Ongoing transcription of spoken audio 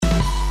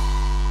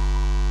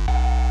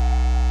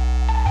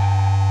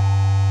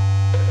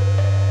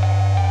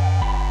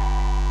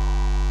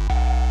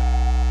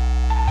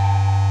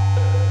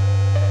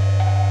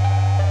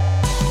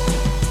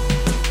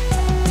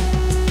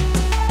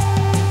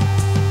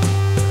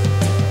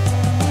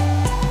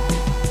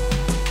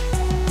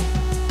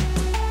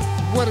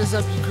is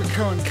up, you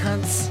Krakoan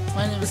cunts?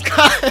 My name is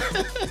Kyle.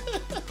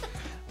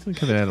 It's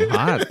coming at him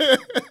hot.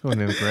 Going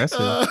in aggressive.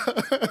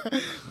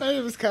 My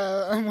name is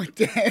Kyle. I'm with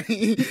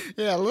Danny.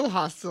 Yeah, a little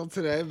hostile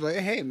today, but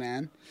hey,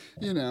 man,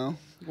 you know,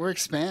 we're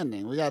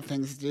expanding. We got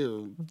things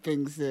to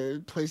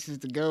do, places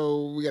to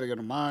go. We gotta go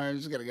to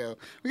Mars. We gotta go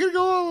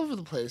all over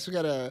the place. We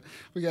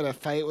gotta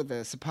fight with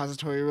a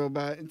suppository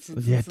robot.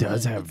 It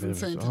does have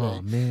it's insane oh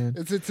today. man,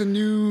 It's a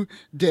new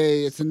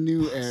day. It's a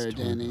new era,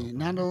 Danny.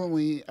 Not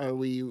only are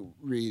we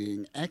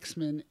reading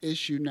X-Men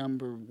issue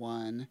number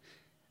 1,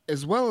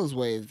 as well as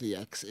Wave the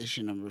X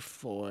issue number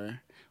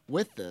 4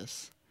 with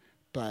this,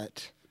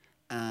 but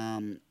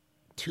 2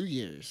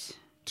 years.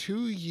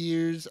 2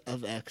 years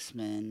of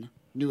X-Men,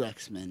 new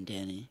X-Men,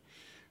 Danny.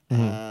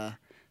 Mm-hmm.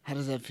 How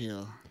does that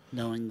feel,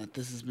 knowing that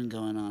this has been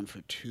going on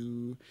for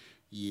 2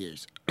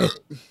 years?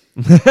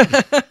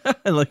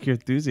 I like your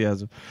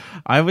enthusiasm.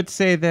 I would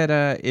say that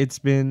it's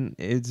been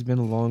a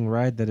long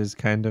ride that has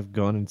kind of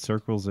gone in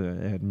circles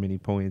at many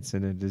points,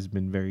 and it has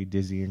been very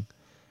dizzying.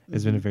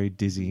 It's been a very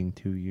dizzying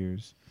 2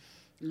 years.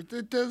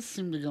 It does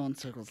seem to go in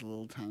circles a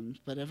little times,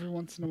 but every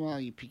once in a while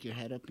you peek your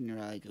head up and you're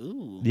like,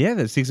 ooh. Yeah,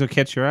 those things will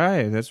catch your eye,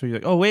 and that's where you're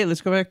like, oh, wait, let's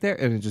go back there.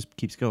 And it just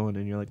keeps going,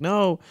 and you're like,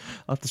 no,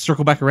 I'll have to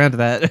circle back around to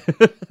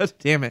that.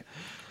 Damn it.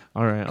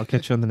 All right, I'll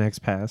catch you on the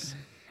next pass.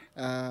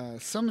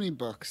 So many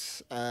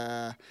books.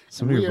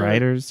 So many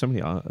writers, so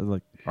many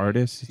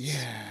artists.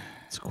 Yeah.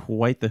 It's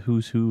quite the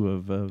who's who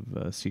of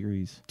a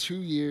series. 2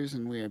 years,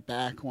 and we are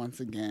back once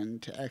again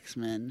to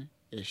X-Men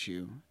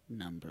issue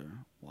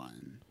number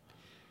 1.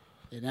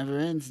 It never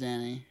ends,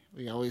 Danny.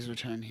 We always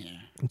return here.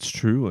 It's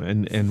true,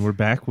 and we're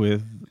back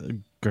with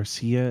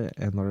Garcia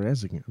and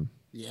Larez again.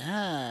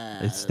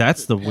 Yeah.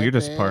 That's the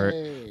weirdest part.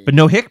 But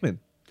no Hickman.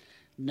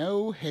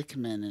 No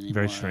Hickman anymore.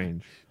 Very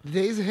strange. The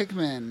days of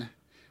Hickman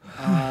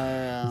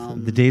are...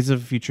 the days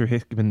of future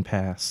Hickman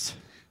past.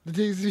 The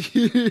days of...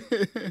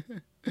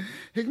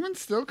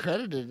 Hickman's still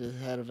credited as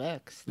head of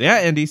X. Yeah,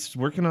 and he's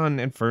working on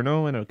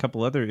Inferno and a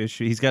couple other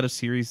issues. He's got a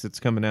series that's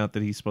coming out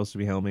that he's supposed to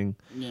be helming.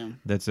 Yeah.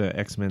 That's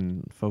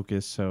X-Men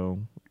focus, so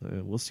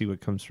we'll see what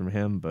comes from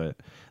him. But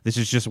this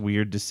is just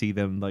weird to see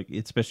them, like,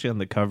 especially on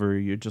the cover.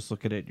 You just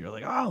look at it and you're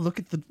like, oh, look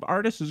at the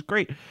artist is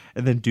great.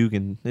 And then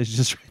Dugan is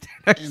just right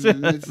there next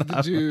And to it's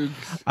the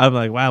Dukes. I'm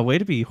like, wow, way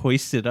to be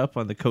hoisted up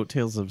on the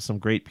coattails of some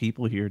great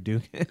people here,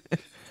 Dugan.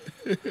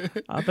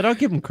 But I'll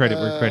give him credit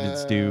where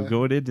credit's due.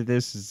 Going into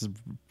this,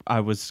 I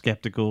was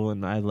skeptical,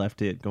 and I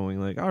left it going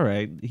like, all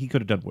right, he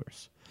could have done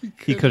worse.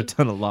 He could have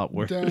done a lot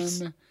worse.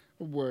 Done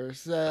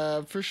worse,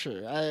 for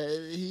sure.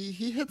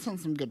 He hits on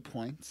some good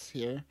points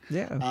here.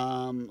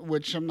 Yeah.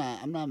 Which I'm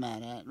not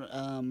mad at.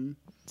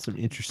 Some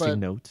interesting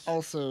notes.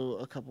 Also,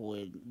 a couple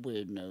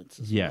weird notes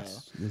as well.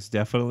 Yes, this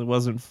definitely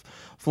wasn't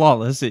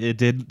flawless. It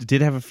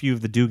did have a few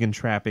of the Dugan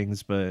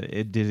trappings, but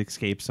it did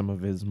escape some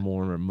of his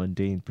more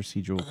mundane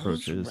procedural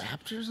approaches. Those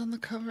raptors on the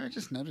cover? I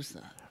just noticed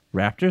that.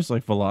 Raptors,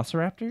 like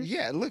velociraptors?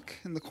 Yeah, look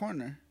in the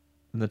corner.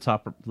 In the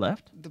top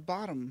left? The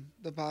bottom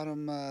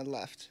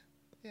left.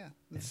 Yeah,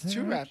 it's Is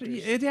 2 that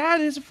raptors. Yeah,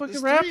 it is a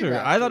fucking There's 3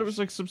 raptor. I thought it raptors. was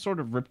like some sort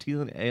of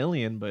reptilian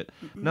alien, but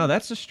no,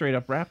 that's a straight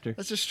up raptor.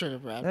 That's just straight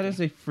up raptor. That is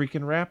a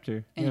freaking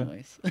raptor.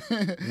 Anyways.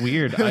 Yeah.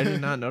 Weird. I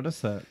did not notice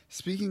that.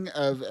 Speaking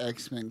of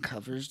X-Men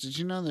covers, did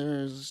you know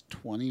there's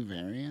 20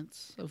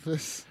 variants of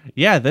this?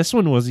 Yeah, this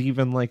one was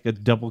even like a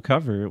double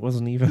cover. It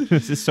wasn't even.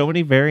 There's just so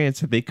many variants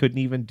that they couldn't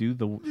even do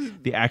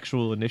the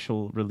actual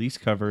initial release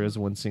cover as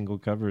one single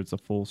cover. It's a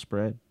full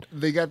spread.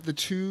 They got the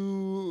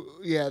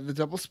the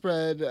double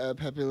spread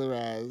Pepe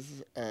Larraz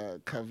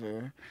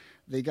cover.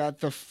 They got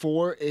the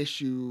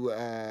 4-issue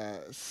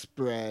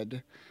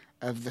spread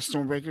of the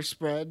Stormbreaker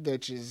spread,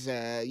 which is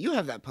you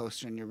have that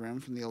poster in your room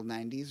from the old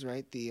 90s,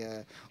 right?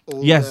 The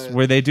old Yes,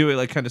 where they do it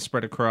like kind of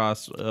spread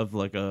across of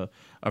like a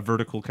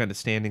vertical kind of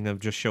standing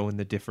of just showing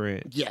the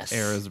different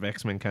eras of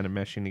X-Men kind of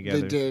meshing together.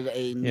 They did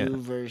a new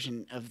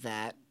version of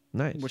that,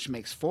 nice, which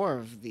makes 4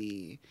 of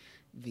the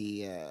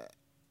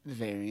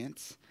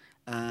variants.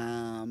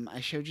 I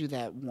showed you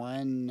that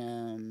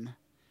one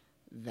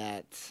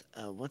that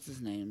what's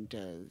his name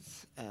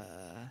does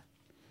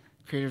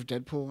creator of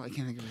Deadpool. I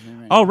can't think of his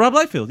name right now. Rob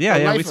Liefeld. Yeah,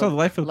 Liefeld. we saw the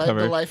Liefeld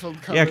cover. The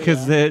Liefeld cover. Yeah,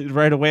 because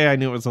right away I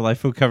knew it was a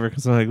Liefeld cover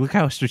because I'm like, look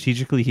how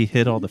strategically he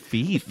hit all the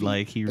feet.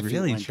 Like he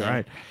really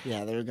tried.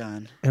 Yeah, they were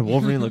gone. And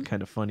Wolverine looked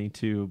kind of funny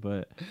too,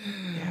 but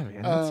yeah,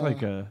 man, it's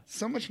like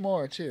so much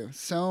more too.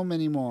 So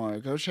many more.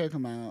 Go check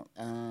them out.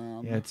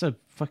 Yeah,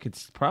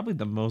 it's probably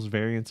the most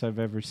variants I've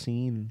ever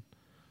seen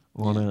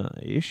on a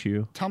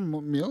issue.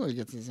 Tom Mueller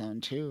gets his own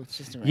too. It's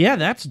just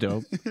that's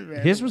dope.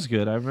 His was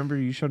good. I remember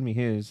you showed me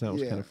his. That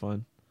was kind of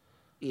fun.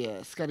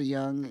 Yeah, Scotty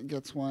Young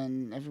gets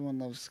one. Everyone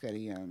loves Scotty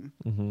Young.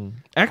 Mm-hmm.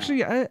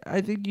 Actually,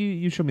 I think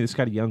you showed me the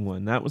Scotty Young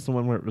one. That was the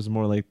one where it was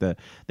more like the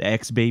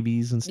X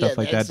babies and stuff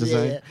like that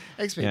design. Yeah,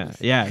 X babies.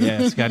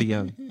 Yeah, Scotty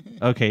Young.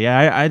 Okay,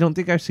 yeah, I don't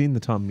think I've seen the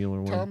Tom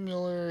Mueller one. Tom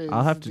Mueller is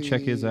I'll have to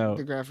check his out.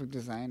 The graphic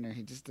designer.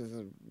 He just does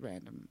a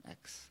random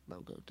X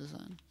logo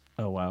design.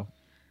 Oh wow.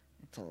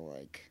 to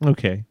like.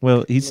 Okay.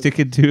 Well, he's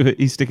sticking to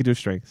his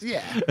strengths.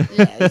 Yeah,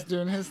 yeah, he's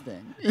doing his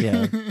thing.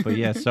 Yeah, but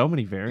yeah, so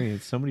many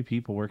variants, so many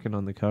people working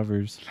on the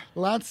covers.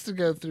 Lots to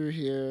go through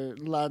here.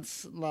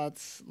 Lots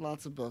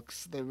of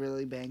books. They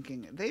really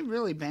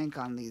bank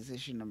on these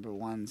issue number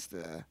ones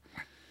to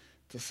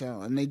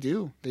sell, and they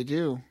do,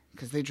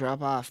 because they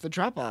drop off. The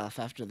drop off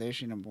after the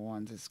issue number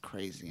ones is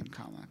crazy in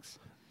comics.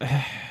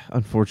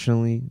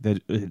 Unfortunately,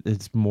 that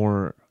it's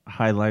more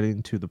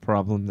highlighting to the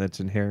problem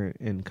that's inherent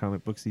in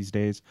comic books these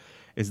days,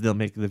 is they'll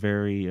make the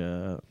very,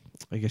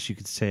 I guess you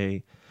could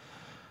say,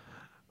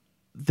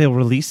 they'll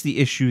release the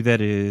issue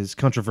that is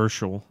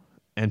controversial,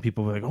 and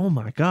people will be like, "Oh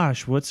my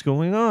gosh, what's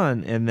going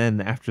on?" And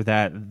then after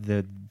that,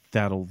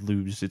 that'll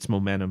lose its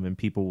momentum, and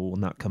people will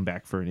not come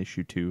back for an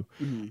issue 2.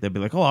 Mm-hmm. They'll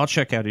be like, "Oh, I'll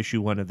check out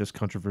issue 1 of this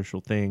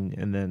controversial thing,"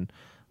 and then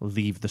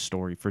leave the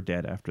story for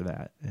dead after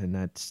that. And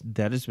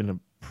that has been a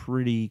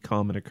pretty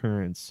common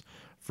occurrence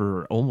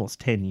for almost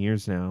 10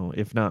 years now,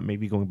 if not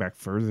maybe going back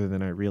further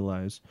than I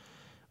realize.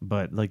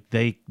 But like,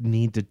 they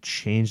need to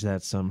change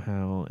that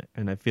somehow,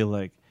 and I feel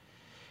like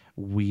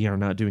we are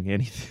not doing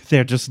anything.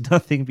 There's just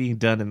nothing being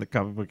done in the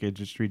comic book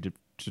industry to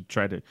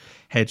try to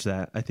hedge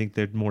that. I think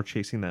they're more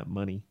chasing that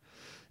money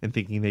and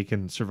thinking they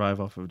can survive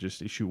off of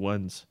just issue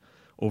 1s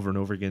over and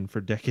over again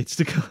for decades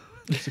to come.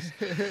 Just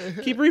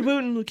keep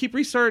rebooting, keep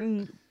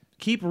restarting,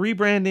 keep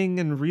rebranding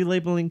and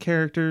relabeling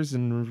characters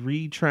and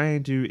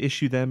retrying to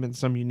issue them in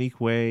some unique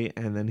way.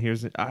 And then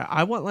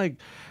I want like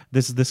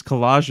this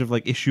collage of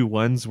like issue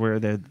 1s where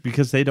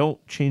because they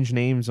don't change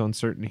names on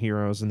certain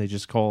heroes, and they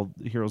just call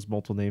heroes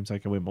multiple names,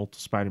 like multiple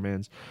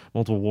Spider-Mans,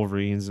 multiple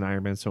Wolverines and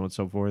Iron Man, so on and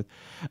so forth.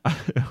 I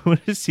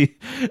want to see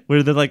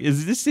where they're like,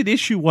 is this an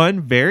issue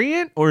 1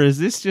 variant, or is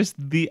this just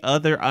the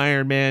other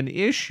Iron Man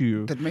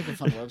issue? That'd make a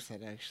fun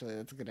website, actually.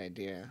 That's a good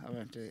idea. I'm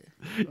going to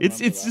it's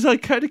just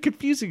like kind of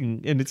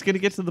confusing, and it's going to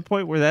get to the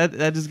point where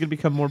that is going to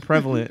become more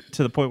prevalent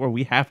to the point where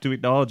we have to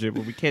acknowledge it,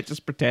 where we can't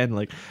just pretend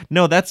like,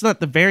 no, that's not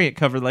the variant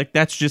cover, like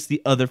that's just the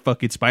other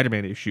fucking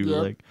Spider-Man issue.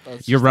 Yep,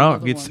 like, you're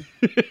wrong. It's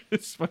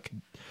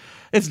fucking,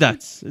 it's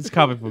nuts. It's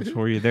comic books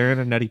for you. They're in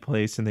a nutty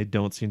place, and they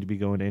don't seem to be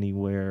going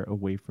anywhere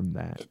away from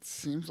that. It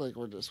seems like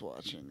we're just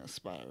watching a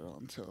spiral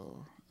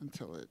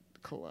until it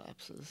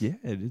collapses. Yeah,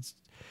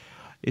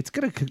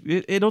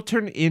 it'll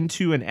turn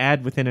into an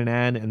ad within an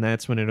ad, and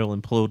that's when it'll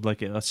implode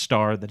like a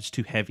star that is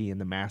too heavy, and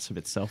the mass of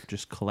itself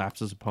just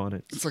collapses upon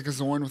it. It's like a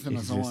Zorn within a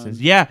Zorn.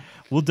 Yeah,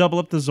 we'll double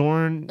up the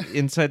Zorn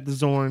inside the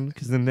Zorn,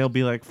 because then there'll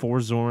be like 4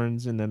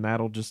 Zorns, and then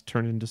that'll just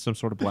turn into some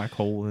sort of black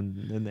hole,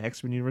 and then the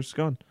X-Men universe is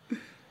gone.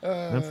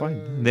 I'm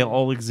fine. They'll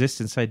all exist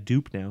inside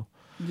Dupe now.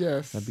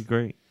 Yes. That'd be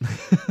great.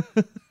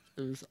 It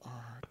was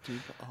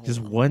Dupe.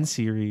 Just one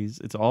series.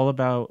 It's all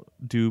about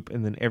Dupe,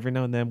 and then every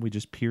now and then we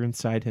just peer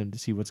inside him to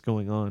see what's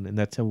going on, and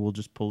that's how we'll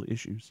just pull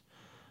issues.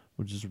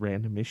 We'll just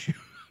random issue.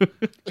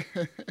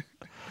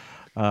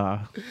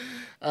 But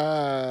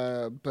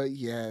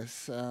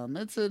yes,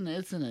 it's an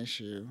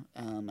issue.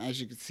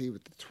 As you can see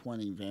with the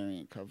 20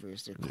 variant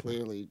covers, they're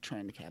clearly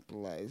trying to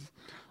capitalize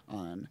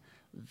on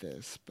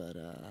this. But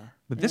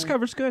this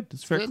cover's good.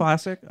 It's very good.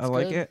 classic. I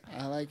like good. it.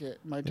 I like it.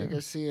 Marta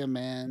Garcia,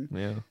 man.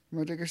 Yeah.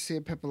 Marta Garcia,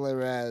 Pepe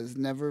Larraz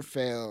never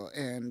fail.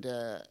 And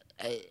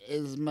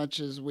as much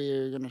as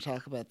we're going to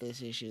talk about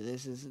this issue,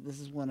 this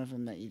is one of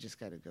them that you just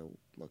got to go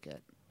look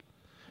at.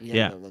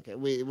 Look at.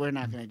 We're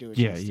not going to do it.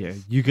 Yeah.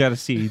 You got to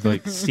see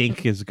like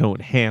Stink is going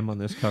ham on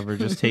this cover,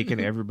 just taking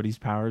everybody's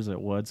powers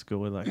at once,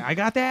 going like, "I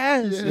got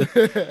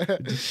that!"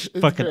 Just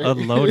fucking great.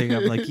 Unloading.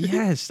 I'm like,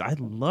 yes, I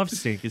love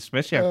Stink,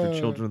 especially after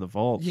Children of the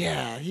Vault.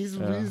 Yeah, he's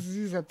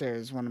up there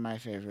as one of my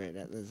favorite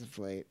as of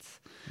late.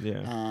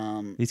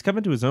 Yeah, he's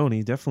coming to his own.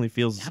 He definitely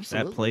feels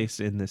that place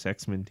in this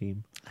X-Men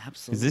team.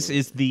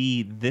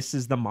 Absolutely, this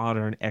is the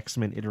modern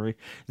X-Men iteration.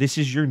 This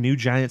is your new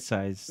Giant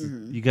Size.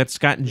 Mm-hmm. You got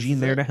Scott and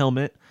Jean there to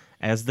helmet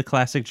as the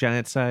classic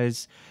Giant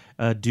Size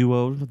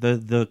duo,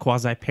 the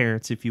quasi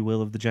parents, if you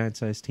will, of the Giant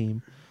Size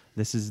team.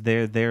 This is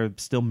they're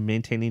still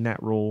maintaining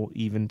that role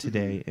even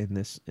today in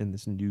this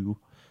new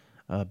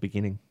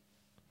beginning.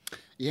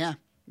 Yeah.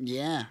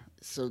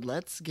 So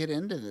let's get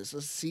into this.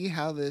 Let's see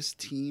how this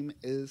team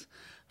is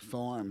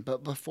formed.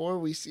 But before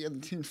we see how the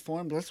team's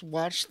formed, let's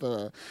watch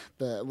the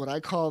what I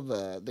call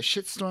the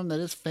shitstorm that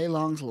is Fei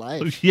Long's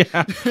life.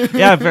 Yeah.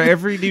 For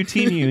every new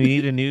team, you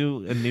need a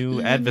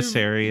new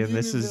adversary, and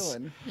this is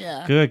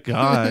good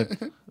God.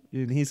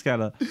 And he's got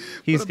a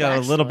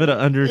little bit of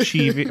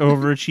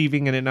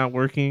overachieving, and it not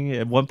working.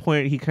 At one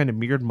point, he kind of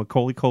mirrored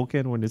Macaulay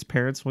Culkin when his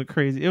parents went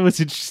crazy. It was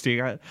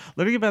interesting.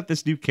 Learning about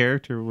this new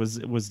character was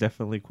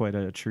definitely quite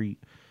a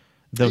treat.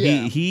 Though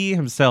he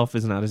himself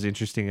is not as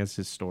interesting as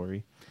his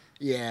story.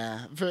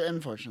 Yeah,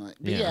 unfortunately.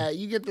 But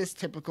you get this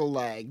typical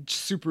like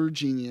super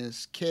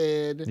genius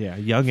kid. Yeah,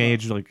 young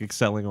age, like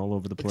excelling all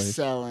over the place.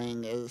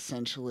 Excelling,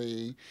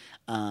 essentially,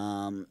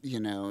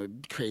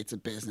 creates a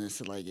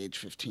business at like age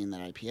 15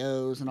 that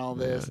IPOs and all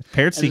this.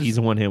 Parrot Seeky's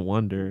a one-hit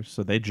wonder,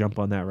 so they jump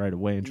on that right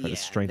away and try to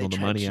strangle the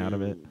money out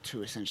of it.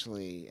 To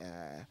essentially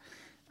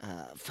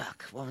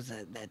fuck, what was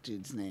that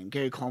dude's name?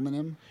 Gary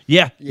Coleman.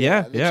 Yeah,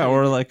 Yeah, yeah, the yeah. chick-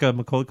 Or like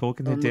Macaulay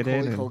Culkin that did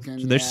it. Macaulay And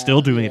Culkin, they're yeah,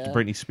 still doing it to yeah.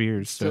 Britney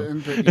Spears. So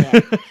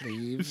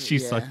Leave.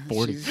 She's like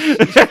 40.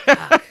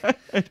 Fuck.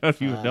 I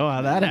don't even know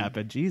how that man.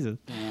 happened. Jesus.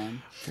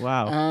 Man.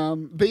 Wow.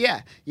 But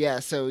yeah.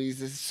 So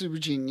he's a super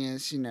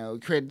genius.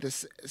 Created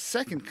this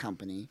second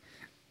company,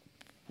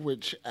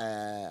 which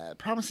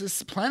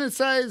promises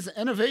planet-size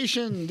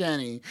innovation.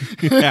 Danny.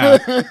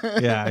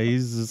 yeah.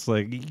 He's just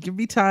like, give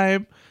me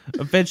time.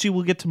 Eventually,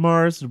 we'll get to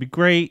Mars. It'll be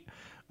great.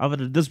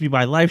 This will be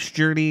my life's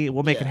journey.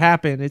 We'll make it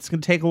happen. It's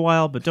gonna take a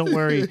while, but don't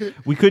worry.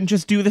 We couldn't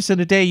just do this in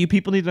a day. You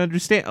people need to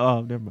understand.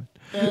 Oh, never mind.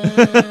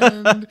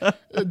 And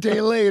a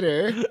day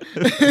later,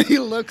 he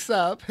looks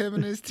up him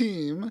and his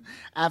team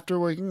after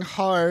working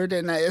hard,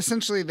 and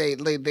essentially they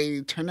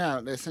turn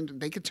out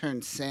they could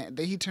turn sand.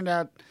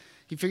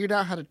 He figured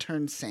out how to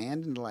turn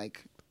sand into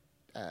like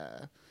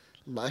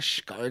lush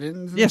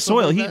gardens. And Yeah, stuff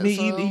soil. like He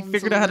that, he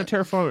figured out how to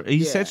terraform. He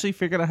Yeah. essentially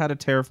figured out how to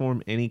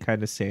terraform any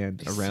kind of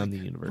sand He's around like,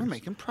 the universe. We're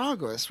making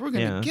progress. We're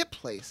gonna Yeah. get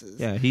places.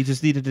 Yeah, he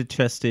just needed to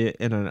test it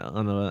on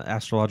an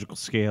astrological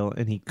scale,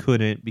 and he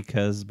couldn't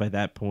because by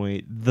that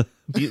point the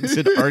mutants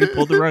had already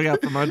pulled the rug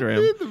out from under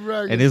him, The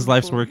rug and is his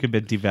life's pulled. work had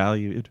been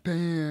devalued.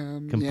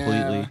 Bam.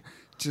 Completely. Yeah.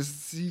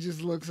 He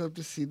just looks up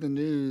to see the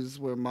news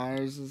where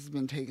Mars has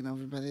been taken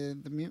over by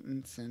the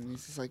mutants, and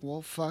he's just like,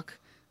 well, fuck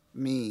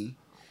me.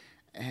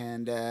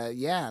 And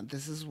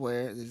this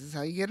is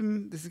how you get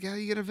him. This is how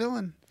you get a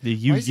villain.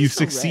 You Why is he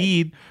so red?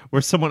 succeed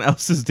where someone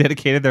else has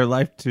dedicated their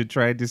life to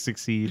trying to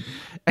succeed,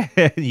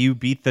 and you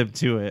beat them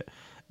to it,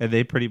 and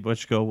they pretty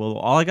much go, well,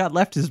 all I got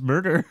left is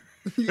murder.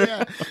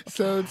 Yeah.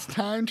 So it's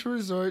time to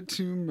resort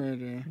to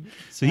murder.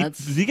 So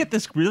you get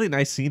this really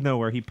nice scene though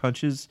where he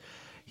punches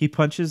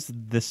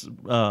this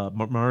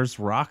Mars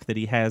rock that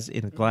he has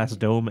in a glass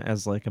dome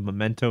as like a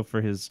memento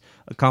for his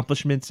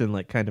accomplishments and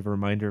like kind of a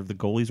reminder of the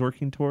goal he's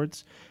working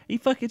towards. He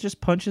fucking just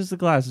punches the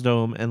glass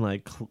dome and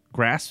like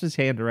grasps his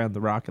hand around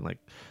the rock and like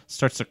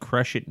starts to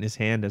crush it in his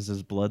hand as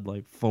his blood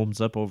like foams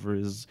up over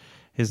his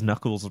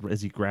knuckles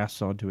as he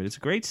grasps onto it. It's a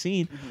great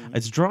scene. Mm-hmm.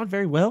 It's drawn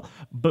very well.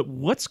 But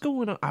what's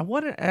going on? I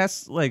want to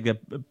ask like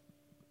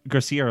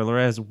Garcia or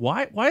Lorez,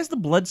 why is the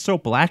blood so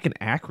black and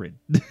acrid?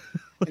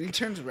 And he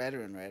turns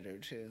redder and redder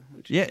too.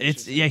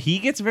 He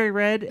gets very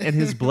red and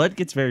his blood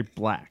gets very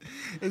black.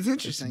 It's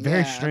interesting. It's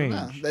very I don't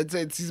know.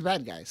 strange. He's a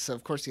bad guy, so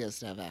of course he has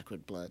to have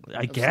acrid blood.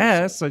 I of some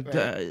guess. sort,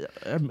 right?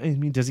 I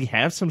mean, does he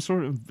have some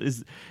sort of?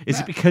 Is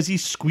it because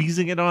he's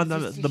squeezing it on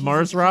the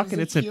Mars rock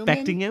and it's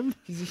infecting him?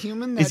 He's a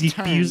human. That Is he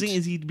turned fusing?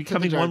 Is he to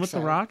becoming dark one with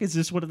side. the rock? Is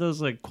this one of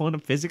those like quantum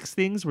physics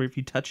things where if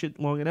you touch it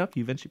long enough,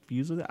 you eventually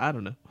fuse with it? I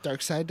don't know.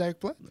 Dark side, dark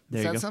blood.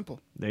 There It's you that go. simple.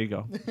 There you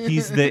go. He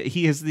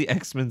is the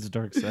X-Men's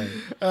dark side.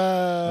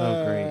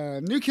 Oh,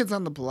 great. New Kids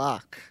on the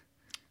Block.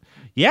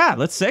 Yeah,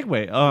 let's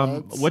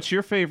segue. What's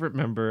your favorite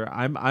member?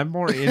 I'm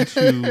more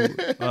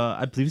into.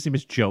 I believe his name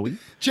is Joey.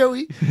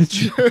 Joey.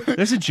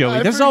 There's a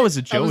Joey. There's always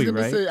a Joey,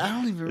 right? I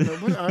don't even remember.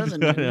 What are the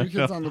New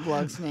Kids on the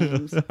Block's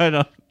names?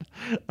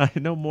 I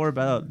know more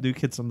about New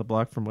Kids on the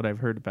Block from what I've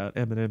heard about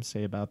Eminem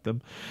say about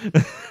them.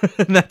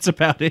 And that's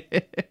about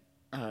it.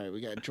 All right,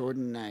 we got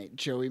Jordan Knight,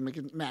 Joey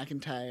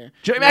McIntyre.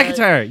 Joey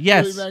McIntyre,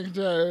 yes. Joey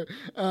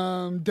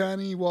McIntyre.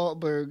 Donnie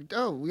Wahlberg.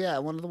 Oh, yeah,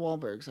 one of the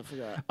Wahlbergs. I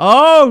forgot.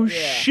 Oh, Yeah.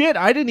 shit.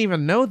 I didn't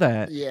even know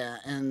that. Yeah,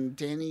 and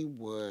Danny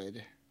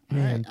Wood.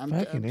 Man, All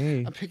fucking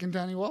A. I'm picking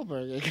Donnie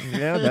Wahlberg.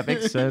 Yeah, that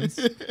makes sense.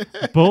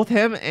 Both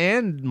him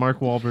and Mark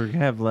Wahlberg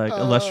have like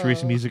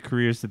illustrious music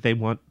careers that they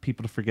want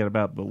people to forget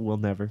about, but will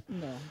never.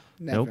 No,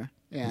 never. Nope.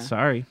 Yeah.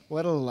 Sorry.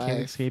 What a life.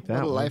 Can't escape that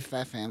What a one. life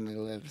that family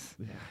lives.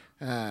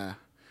 Yeah.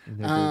 And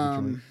they're very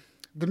joint.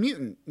 The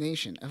mutant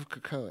nation of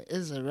Krakoa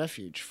is a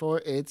refuge for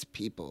its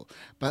people,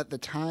 but the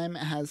time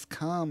has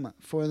come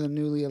for the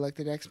newly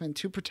elected X-Men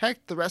to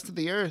protect the rest of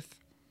the Earth.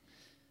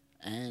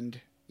 And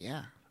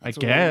yeah, that's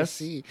what we're gonna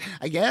see.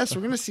 I guess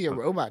we're gonna see a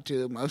robot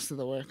do most of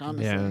the work.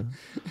 Honestly, Yeah.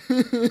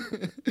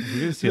 We're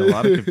gonna see a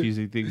lot of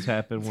confusing things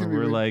happen where gonna be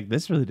we're weird. like,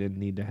 this really didn't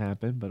need to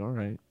happen, but all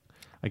right.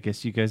 I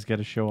guess you guys got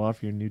to show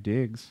off your new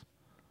digs.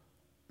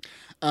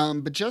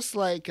 But just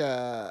like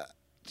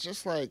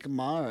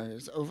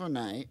Mars,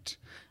 overnight,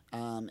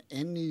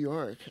 in New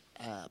York,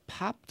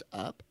 popped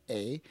up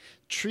a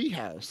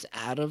treehouse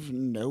out of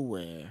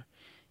nowhere,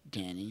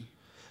 Danny.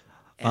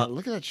 And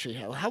look at that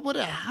treehouse.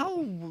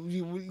 How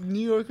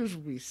New Yorkers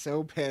would be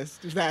so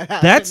pissed if that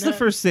happened. That's the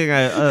first thing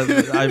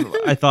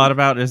I thought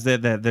about is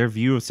that their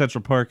view of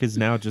Central Park has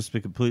now just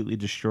been completely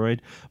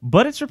destroyed.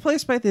 But it's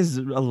replaced by this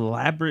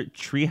elaborate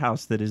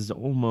treehouse that is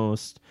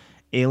almost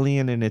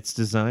alien in its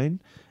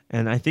design.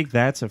 And I think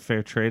that's a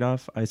fair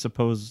trade-off. I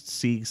suppose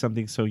seeing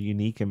something so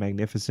unique and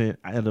magnificent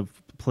out of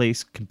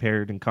place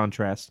compared in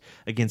contrast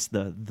against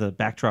the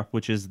backdrop,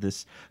 which is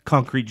this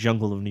concrete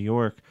jungle of New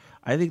York,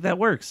 I think that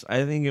works.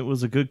 I think it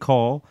was a good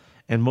call,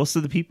 and most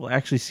of the people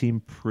actually seem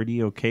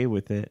pretty okay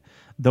with it.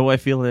 Though I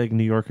feel like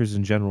New Yorkers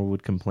in general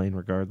would complain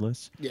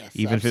regardless. Yes,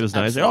 even if it was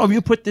nice. absolutely. Oh,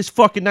 you put this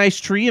fucking nice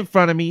tree in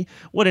front of me.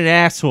 What an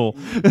asshole.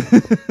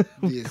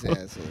 This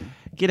asshole.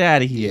 Get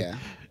out of here.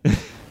 Yeah.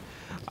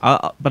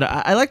 But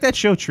I like that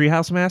show,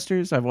 Treehouse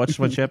Masters. I've watched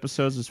a bunch of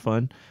episodes. It's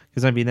fun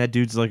because I mean that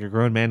dude's like a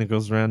grown man and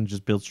goes around and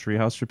just builds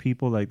treehouse for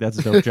people. Like that's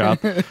a dope job.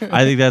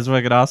 I think that's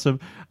fucking awesome.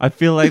 I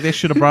feel like they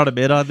should have brought him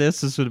in on this.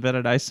 This would have been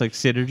a nice like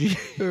synergy,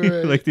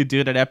 Right. like they do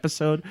in an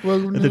episode.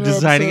 Welcome to They're the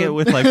designing episode. it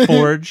with like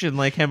Forge and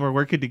like him are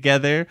working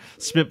together,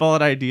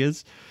 spitballing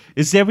ideas.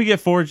 Instead, we get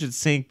Forge and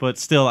Sync, but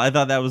still, I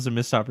thought that was a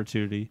missed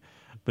opportunity.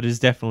 But it's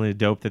definitely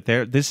dope that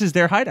this is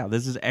their hideout.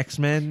 This is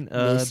X-Men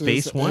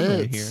base one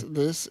right here.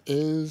 This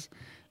is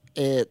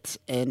it,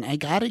 and I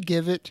gotta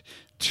give it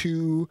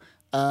to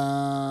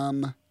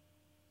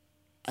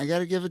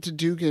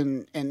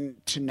Dugan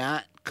and to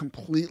not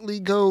completely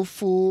go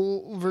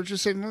full virtue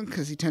signaling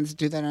because he tends to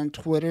do that on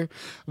Twitter,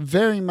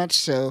 very much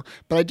so.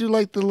 But I do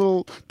like the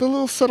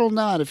little subtle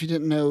nod. If you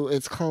didn't know,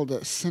 it's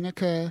called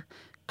Seneca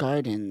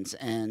Gardens,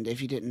 and if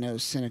you didn't know,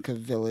 Seneca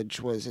Village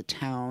was a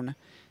town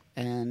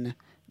and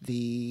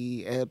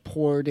the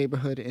poor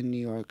neighborhood in New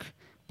York,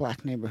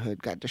 black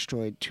neighborhood, got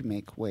destroyed to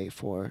make way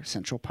for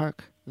Central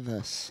Park.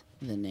 Thus,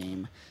 the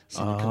name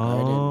Seneca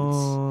Gardens.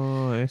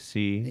 Oh, I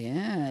see.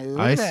 Yeah, look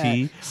I at that.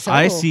 see. Subtle.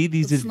 I see.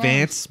 These It's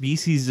advanced nice.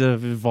 species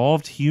of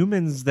evolved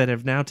humans that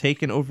have now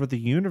taken over the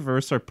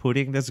universe are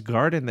putting this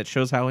garden that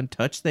shows how in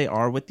touch they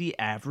are with the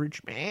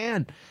average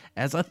man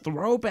as a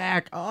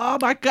throwback. Oh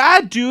my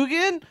God,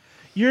 Dugan,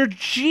 you're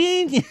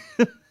genius.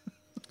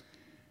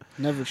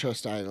 Never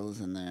trust idols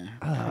in there.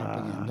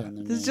 Propaganda in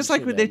their This is names, just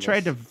like when they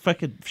tried to regardless.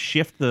 fucking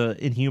shift the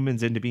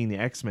Inhumans into being the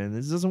X-Men.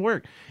 This doesn't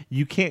work.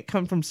 You can't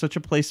come from such a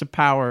place of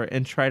power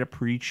and try to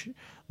preach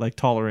like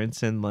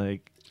tolerance and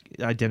like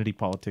identity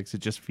politics. It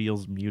just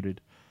feels muted.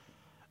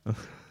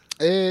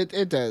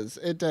 It does.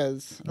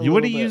 You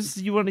want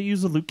to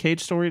use a Luke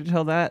Cage story to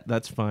tell that?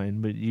 That's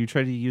fine. But you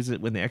try to use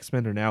it when the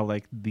X-Men are now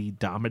like the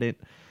dominant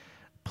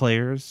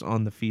players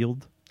on the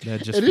field.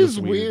 That just It feels is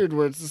weird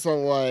where it's just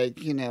all like,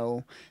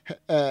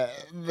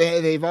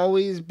 they've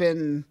always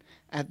been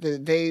at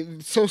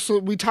so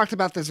we talked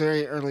about this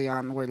very early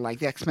on where like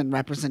the X-Men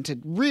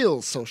represented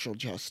real social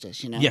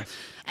justice, Yes.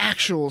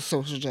 actual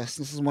social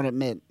justice is what it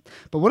meant.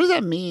 But what does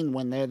that mean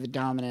when they're the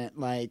dominant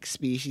like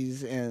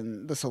species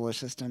in the solar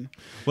system?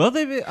 Well,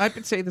 I've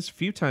been saying this a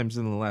few times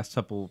in the last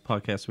couple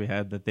podcasts we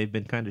had that they've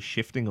been kind of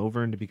shifting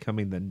over into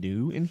becoming the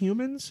new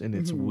Inhumans, and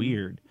it's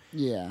weird.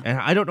 Yeah. And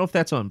I don't know if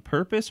that's on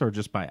purpose or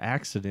just by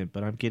accident,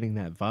 but I'm getting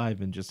that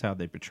vibe in just how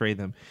they portray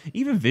them.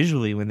 Even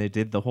visually, when they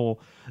did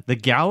the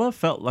gala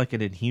felt like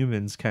an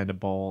Inhumans kind of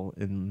ball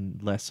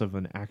and less of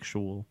an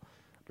actual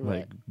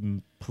Right.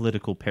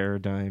 political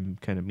paradigm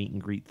kind of meet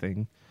and greet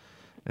thing.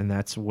 And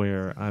that's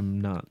where I'm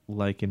not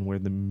liking where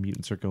the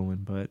mutants are going.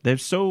 But they're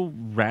so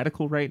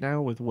radical right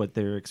now with what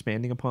they're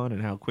expanding upon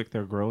and how quick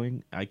they're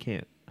growing. I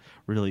can't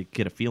really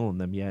get a feel on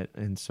them yet.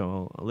 And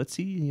so let's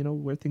see,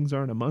 where things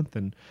are in a month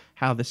and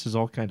how this is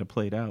all kind of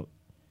played out.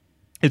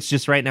 It's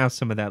just right now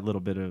some of that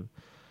little bit of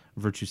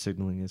virtue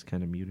signaling is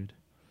kind of muted.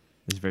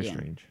 It's very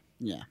strange.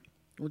 Yeah.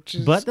 Which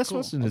is But this cool.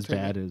 wasn't I'll as take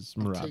bad it. as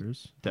I'll take-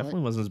 Marauders. I like-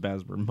 Definitely wasn't as bad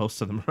as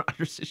most of the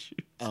Marauders issues.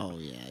 Oh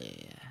yeah.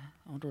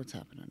 I wonder what's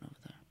happening over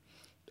there.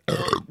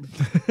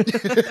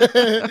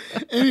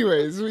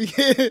 Anyways,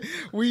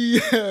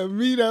 we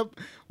meet up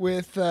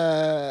with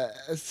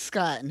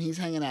Scott, and he's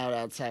hanging out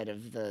outside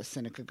of the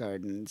Seneca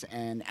Gardens,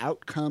 and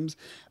out comes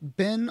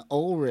Ben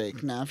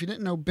Ulrich. Now, if you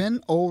didn't know,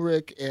 Ben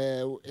Ulrich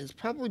is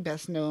probably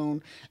best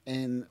known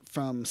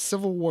from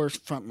Civil War's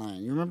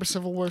Frontline. You remember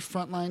Civil War's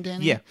Frontline,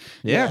 Danny? Yeah.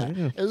 Yeah.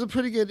 It was a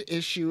pretty good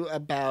issue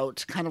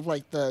about kind of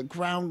like the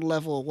ground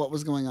level of what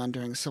was going on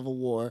during Civil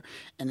War,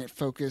 and it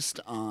focused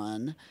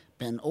on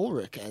Ben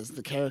Ulrich as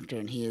the character,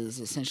 and he is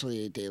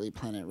essentially a Daily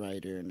Planet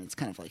writer, and it's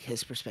kind of like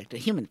his perspective,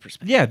 human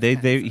perspective. Yeah,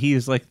 he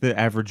is like the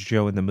average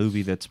Joe in the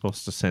movie that's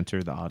supposed to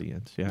center the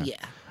audience. Yeah. Yeah.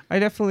 I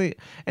definitely,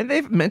 and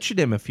they've mentioned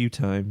him a few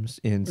times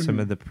in some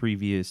of the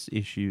previous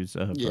issues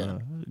of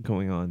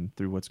going on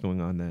through what's going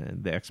on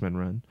the X-Men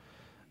run.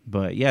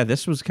 But yeah,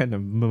 this was kind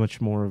of much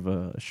more of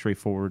a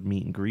straightforward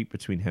meet and greet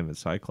between him and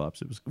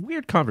Cyclops. It was a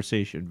weird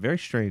conversation, very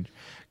strange,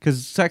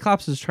 because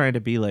Cyclops is trying to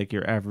be like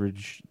your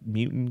average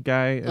mutant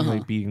guy and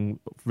like being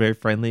very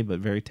friendly but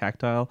very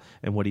tactile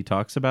in what he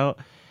talks about.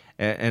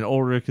 And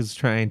Ulrich is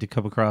trying to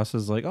come across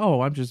as like, oh,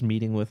 I'm just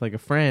meeting with like a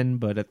friend,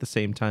 but at the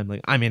same time,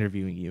 like I'm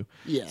interviewing you.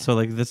 Yeah. So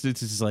like this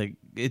is like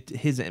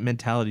his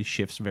mentality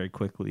shifts very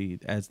quickly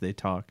as they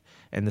talk,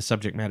 and the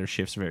subject matter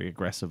shifts very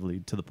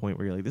aggressively to the point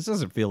where you're like, this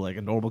doesn't feel like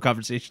a normal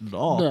conversation at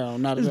all. No,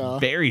 not This at is all.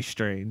 Very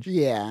that's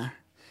Yeah.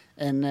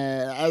 And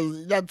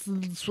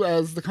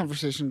as the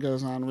conversation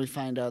goes on, we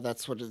find out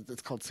that's what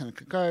it's called,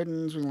 Seneca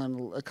Gardens. We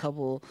learn a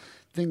couple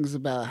things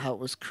about how it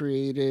was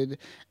created,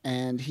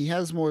 and he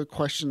has more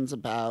questions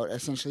about.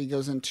 Essentially, he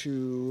goes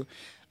into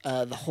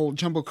the whole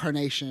Jumbo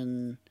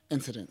Carnation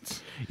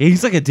incident. Yeah,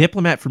 he's like a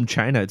diplomat from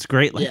China. It's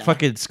great. Like Yeah.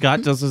 fucking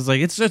Scott does is like,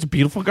 it's such a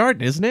beautiful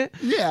garden, isn't it?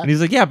 Yeah. And he's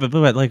like, yeah, but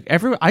like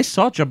I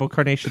saw Jumbo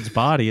Carnation's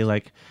body.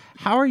 Like,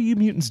 how are you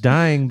mutants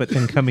dying but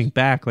then coming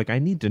back? Like, I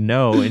need to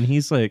know. And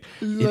he's like,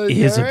 it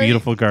is a "Alright."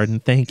 beautiful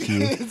garden. Thank you.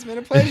 It's been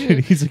a pleasure.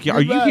 And he's like,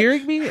 are you Goodbye.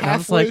 hearing me? And I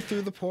was Halfway like,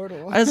 through the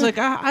portal. I was like,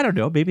 I don't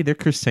know. Maybe they're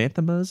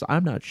chrysanthemums.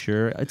 I'm not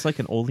sure. It's like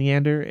an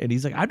oleander. And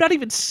he's like, I'm not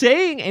even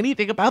saying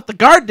anything about the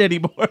garden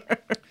anymore.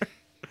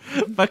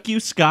 Fuck you,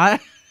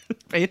 Scott.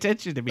 Pay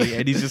attention to me.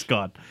 And he's just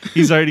gone.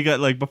 He's already got,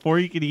 like, before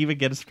you can even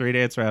get a straight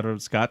answer out of him,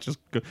 Scott just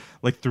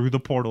like through the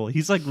portal.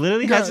 He's like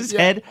literally has his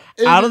head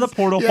out of the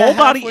portal, whole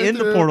body halfway in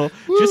the through. portal,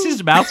 Woo. just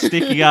his mouth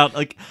sticking out.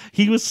 Like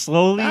he was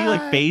slowly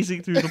like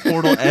phasing through the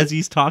portal as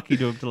he's talking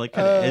to him to like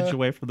kind of edge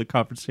away from the He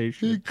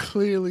conversation.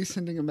 clearly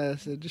sending a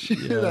message.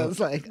 Yeah. I was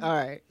like, all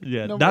right.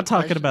 Yeah, no more not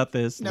talking questions. about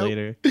this Nope.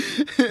 later.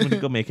 I'm gonna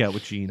go make out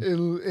with Gene.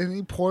 And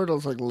he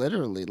portals like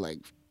literally like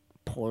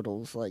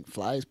portals, like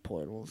flies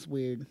portals.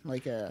 Weird.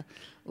 Like a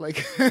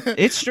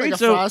It's strange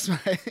like a though,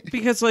 frostbite.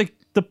 because like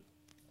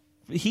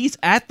he's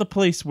at the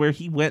place where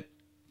he went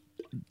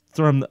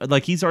from,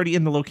 like he's already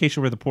in the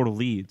location where the portal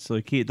leads.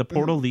 Like the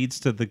portal leads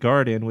to the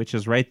garden, which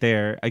is right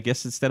there. I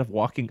guess instead of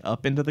walking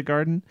up into the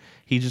garden,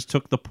 he just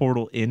took the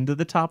portal into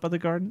the top of the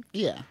garden.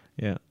 Yeah.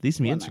 Yeah, these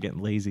mutants are not? getting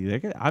lazy.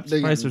 I'm They're surprised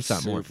getting there's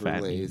not more super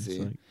fat mutants. lazy.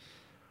 Like,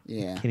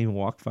 Yeah. can't even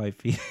walk 5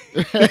 feet.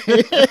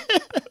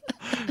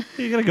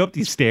 You're gonna go up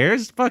these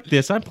stairs? Fuck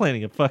this! I'm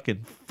planting a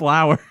fucking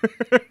flower.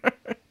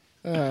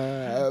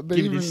 But Give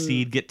me even the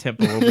seed. Get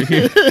Tempo over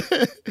here.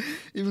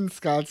 even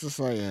Scott's just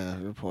like,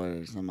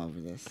 reporters, I'm over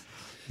this.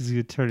 He's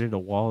gonna turn into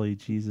Wally.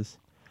 Jesus.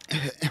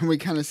 And we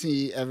kind of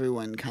see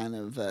everyone kind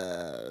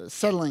of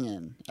settling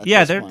in. At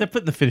Yeah, this they're point.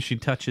 putting the finishing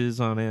touches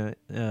on it.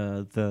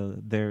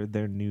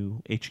 Their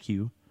new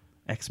HQ,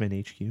 X-Men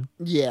HQ.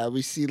 Yeah,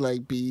 we see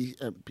like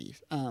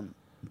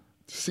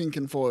Sync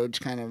and Forge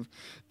kind of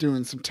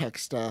doing some tech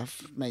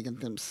stuff,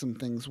 making some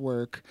things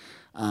work.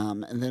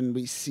 And then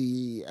we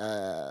see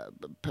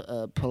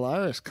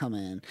Polaris come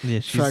in. Yeah,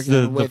 she's fucking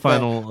the with,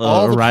 final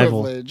all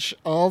arrival.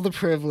 All the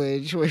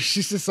privilege, where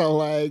she's just all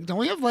like, don't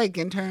we have like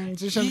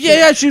interns or something?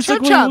 Yeah, she was like,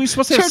 Chop, well, chop, we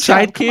supposed to have chop,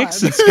 chop, come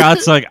sidekicks? on. And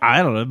Scott's like,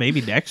 I don't know,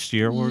 maybe next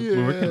year.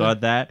 We're working Yeah. on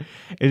that.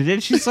 And then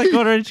she's like,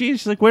 going to her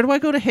She's like, where do I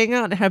go to hang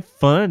out and have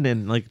fun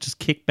and like just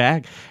kick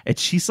back? And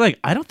she's like,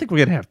 I don't think we're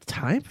gonna have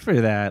time for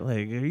that.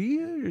 Like,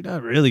 you're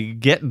not really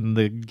getting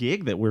the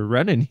gig that we're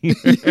running here.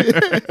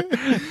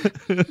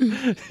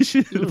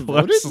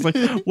 Polaris is like,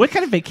 what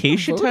kind of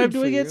vacation voted time do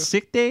for I get? you.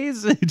 Sick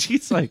days? And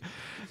she's like,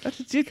 God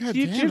damn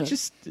it.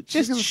 just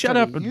She's gonna shut start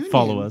up a and union.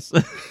 follow us.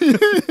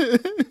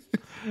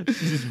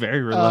 She's just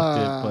very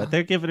reluctant, but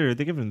they're giving her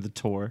the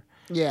tour.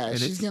 Yeah, And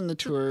she's it's- getting the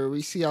tour.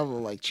 We see all the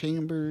like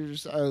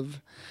chambers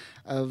of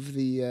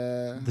the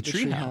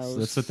Treehouse.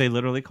 That's what they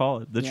literally call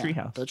it. The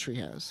treehouse. The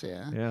treehouse,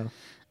 yeah. Yeah.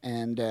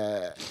 And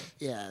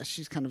yeah,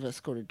 she's kind of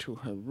escorted to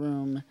her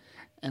room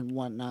and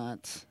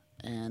whatnot.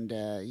 And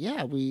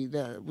we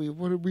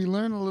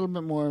learn a little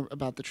bit more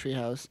about the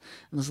treehouse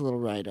in this little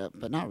write up,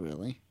 but not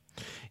really.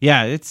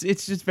 Yeah, it's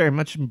just very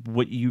much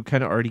what you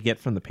kind of already get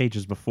from the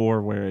pages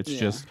before, where it's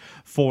just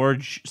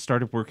Forge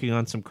started working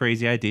on some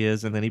crazy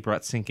ideas, and then he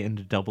brought Sync in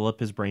to double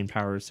up his brain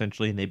power,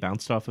 essentially, and they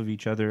bounced off of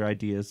each other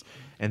ideas,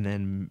 and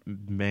then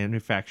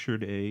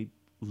manufactured a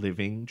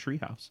living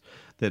treehouse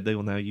that they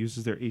will now use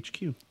as their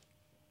HQ.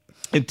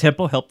 And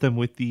Tempo helped them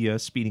with the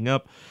speeding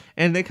up,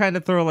 and they kind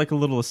of throw like a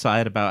little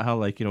aside about how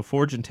like, you know,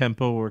 Forge and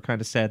Tempo were kind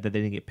of sad that they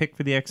didn't get picked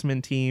for the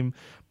X-Men team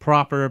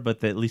proper,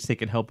 but that at least they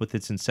can help with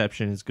its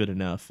inception is good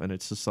enough. And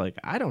it's just like,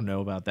 I don't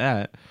know about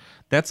that.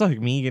 That's like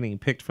me getting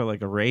picked for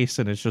like a race,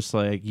 and it's just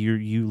like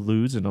you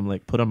lose, and I'm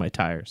like, put on my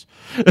tires,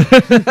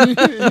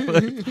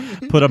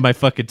 put on my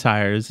fucking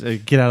tires,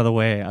 get out of the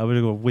way. I'm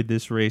gonna go win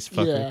this race,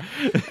 fucker.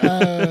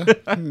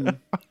 Yeah.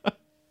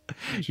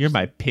 You're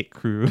my pit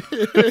crew.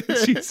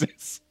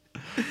 Jesus.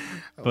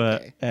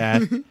 But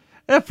Okay.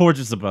 Forge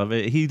is above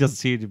it. He doesn't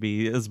seem to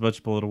be as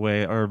much blown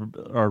away or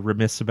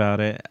remiss about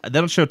it. They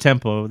don't show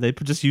Tempo. They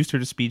just used her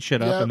to speed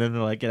shit up, Yep. and then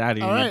they're like, "Get out of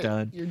here! All You're right,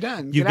 done. you're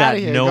done. You Get got out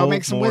of here. no Go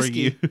make some more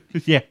whiskey.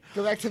 yeah,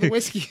 Go back to the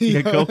whiskey.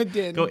 yeah. Go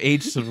did. go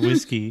age some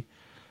whiskey.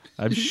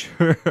 I'm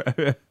sure.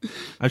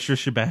 I'm sure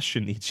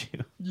Sebastian needs you.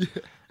 Yeah.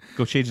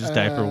 Go change his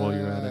diaper while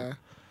you're at it.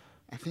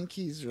 I think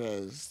he's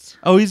rezzed.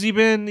 Oh, he's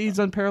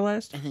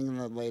unparalyzed? I think in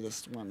the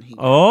latest one he.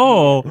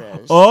 Oh, he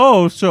got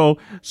rezzed.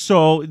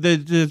 so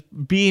the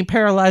being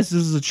paralyzed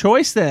is a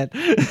choice then.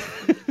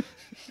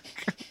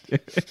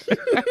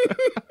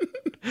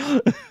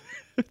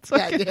 It's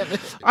like, God damn it.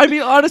 I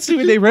mean, honestly,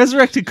 when they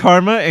resurrected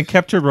Karma and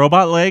kept her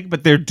robot leg,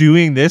 but they're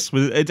doing this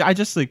with, I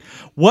just like,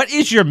 what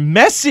is your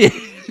message?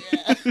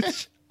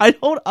 I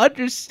don't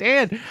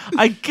understand.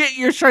 I get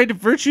you're trying to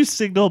virtue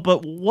signal,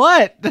 but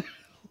what?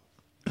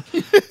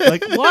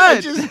 Like I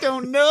what? just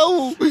don't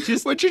know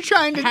Just what you're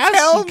trying to Have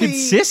tell some me.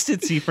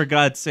 consistency, for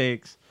God's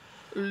sakes.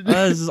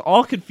 This is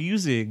all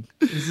confusing.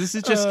 This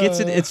is just gets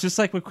it. It's just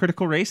like with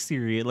critical race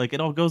theory. Like it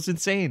all goes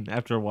insane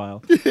after a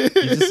while.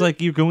 It's just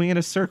like you're going in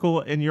a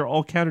circle and you're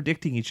all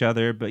contradicting each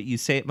other, but you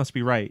say it must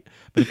be right.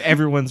 But if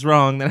everyone's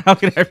wrong, then how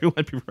can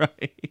everyone be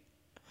right?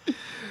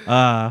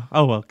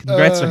 Oh well.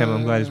 Congrats to him.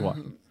 I'm glad he's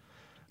walking.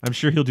 I'm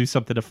sure he'll do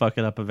something to fuck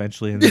it up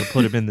eventually, and they'll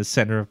put him in the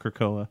center of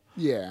Krakoa.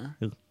 Yeah.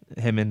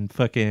 Him and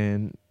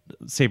fucking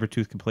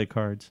Sabretooth can play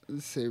cards.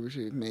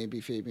 Sabretooth, maybe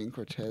Fabian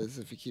Cortez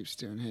if he keeps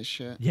doing his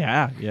shit.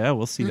 Yeah,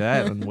 we'll see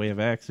that on Way of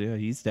X. Yeah,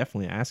 he's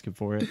definitely asking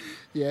for it.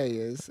 Yeah, he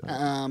is.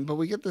 But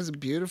we get this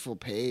beautiful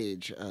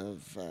page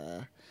of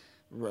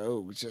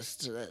Rogue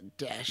just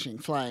dashing,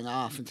 flying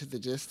off into the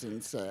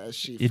distance as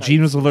she fights.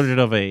 Jean was alerted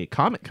of a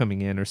comet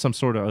coming in or some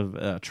sort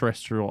of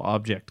terrestrial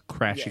object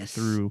crashing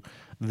through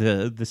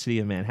the city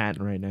of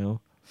Manhattan right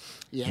now.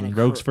 Yeah, and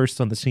Rogue's first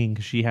on the scene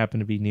because she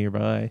happened to be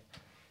nearby.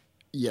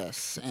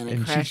 Yes, and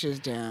it crashes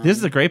down. This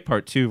is the great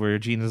part, too, where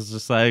Gina's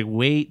just like,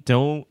 wait,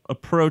 don't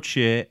approach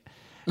it.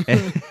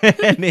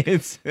 And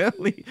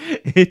instantly,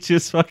 it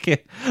just fucking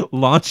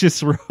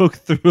launches Rogue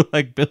through,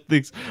 like,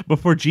 buildings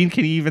before Jean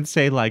can even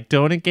say, like,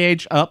 don't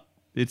engage. Up.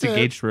 It's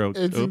engaged Rogue.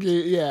 It's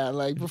yeah,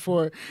 like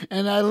before.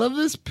 And I love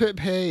this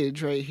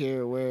page right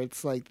here where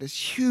it's, like,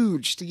 this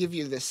huge, to give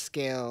you the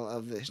scale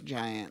of this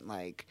giant,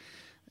 like,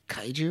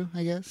 kaiju,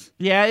 I guess.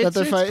 Yeah, it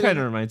kind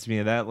of reminds me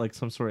of that, like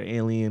some sort of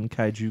alien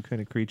kaiju kind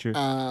of creature.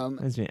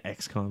 Reminds me of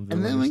XCOM.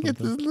 And then we get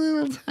this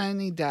little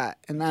tiny dot,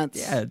 and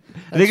that's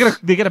they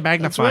get a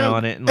magnify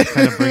on it and like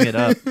kind of bring it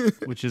up,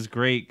 which is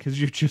great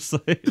because you're just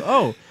like,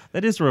 oh,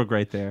 that is Rogue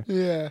right there.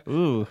 Yeah.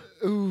 Ooh,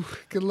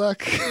 good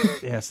luck.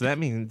 Yeah, so that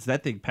means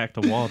that thing packed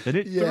a wall. Did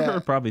it? Yeah. Threw her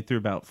probably through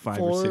about 4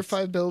 or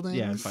 5 buildings.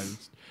 Yeah,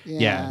 5.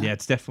 Yeah,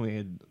 it's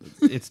definitely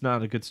it's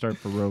not a good start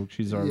for Rogue.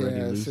 She's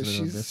already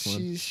losing on this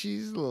one.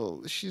 She's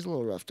a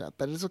little roughed up,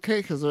 but it's okay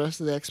because the rest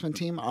of the X-Men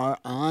team are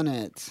on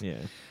it. Yeah,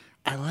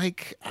 I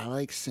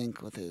like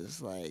Sync with his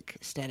like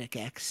Static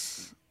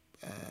X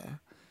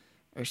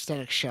or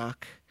Static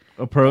Shock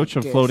approach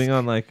of floating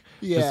on like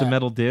just a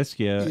metal disc.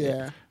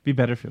 Yeah. Be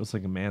better if it was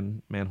like a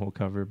manhole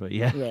cover, but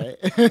yeah. Right.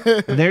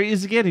 And there he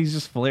is again. He's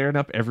just flaring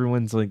up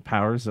everyone's like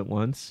powers at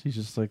once. He's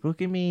just like,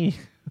 look at me.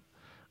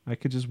 I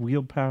could just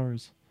wield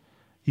powers.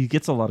 He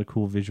gets a lot of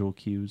cool visual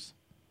cues.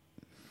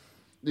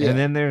 Yeah. And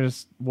then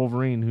there's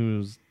Wolverine,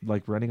 who's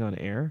like running on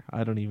air.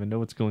 I don't even know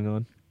what's going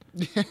on.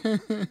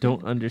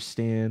 Don't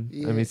understand.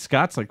 Yeah. I mean,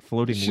 Scott's like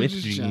floating with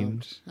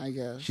Jean. I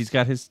guess she's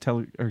got his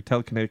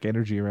telekinetic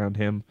energy around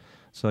him,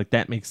 so like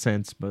that makes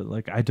sense. But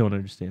like, I don't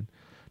understand.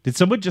 Did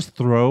someone just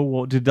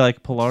throw? Did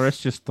like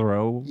Polaris just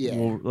throw?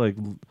 Yeah. Like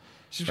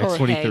she's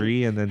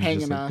X-23 and then hanging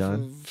just like off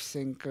done. Of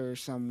Sync or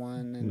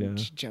someone and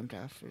she jumped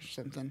off or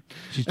something.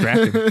 She's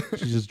drafting.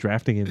 She's just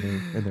drafting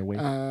in their wake.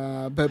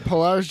 But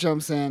Polaris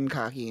jumps in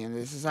cocky and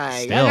this is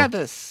I got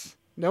this.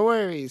 No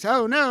worries.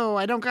 Oh no,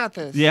 I don't got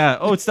this. Yeah.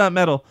 Oh, it's not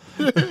metal,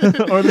 or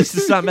at least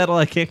it's not metal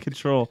I can't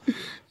control.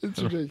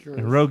 It's ridiculous.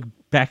 And Rogue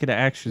back into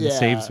action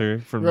saves her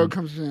from Rogue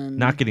comes in,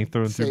 not getting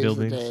thrown through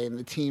buildings. And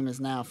the team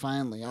is now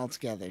finally all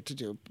together to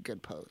do a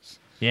good pose.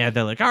 Yeah,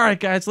 they're like, all right,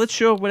 guys, let's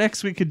show what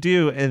X we could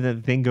do. And then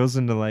the thing goes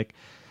into like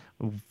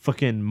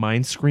fucking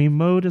mind scream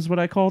mode is what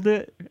I called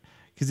it.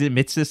 Because it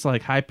emits this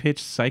like high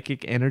pitched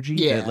psychic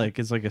energy that like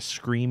is like a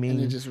screaming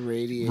and it just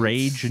radiates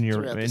rage in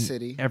the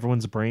city.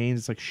 Everyone's brains.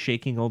 It's like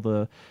shaking all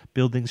the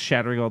buildings,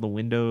 shattering all the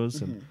windows.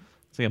 And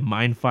it's like a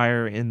mind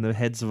fire in the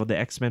heads of the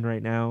X-Men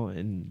right now.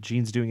 And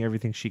Jean's doing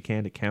everything she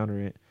can to counter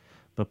it.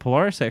 But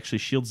Polaris actually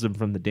shields them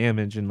from the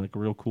damage in like a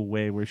real cool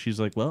way where she's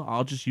like, well,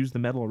 I'll just use the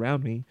metal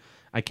around me.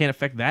 I can't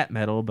affect that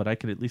metal, but I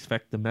can at least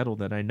affect the metal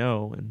that I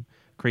know, and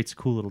creates a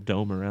cool little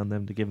dome around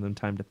them to give them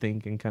time to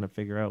think and kind of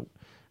figure out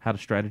how to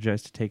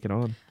strategize to take it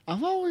on.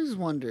 I've always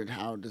wondered,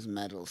 how does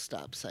metal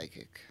stop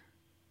psychic?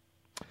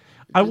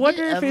 I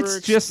wonder if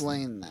it's just.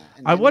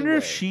 I wonder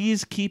if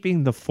she's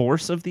keeping the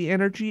force of the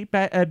energy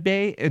at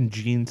bay and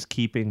Jean's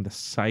keeping the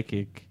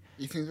psychic.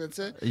 You think that's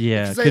it?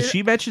 Yeah, because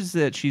she mentions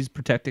that she's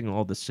protecting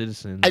all the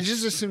citizens. I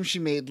just assume she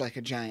made like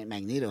a giant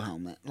Magneto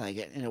helmet. Like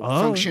it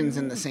functions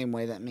in the same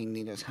way that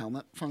Magneto's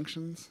helmet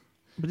functions.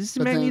 But is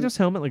Magneto's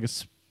helmet like a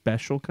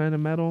special kind of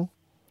metal?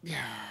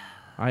 Yeah.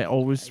 I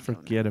always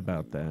forget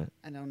about that.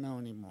 I don't know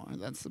anymore.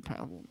 That's the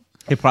problem.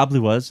 It probably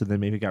was, and then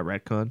maybe got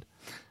retconned.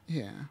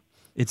 Yeah.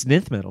 It's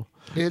nth metal.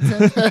 It's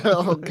nth metal.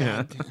 Oh,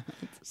 God damn it.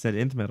 It's that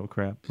nth metal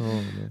crap.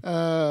 Oh,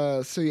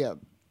 man. So, yeah.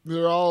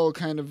 They're all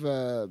kind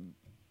of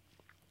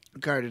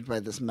guarded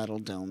by this metal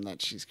dome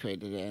that she's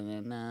created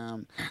in.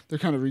 And they're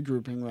kind of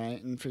regrouping,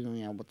 right, and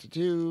figuring out what to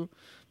do.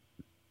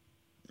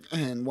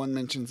 And one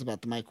mentions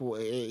about the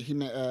microwave.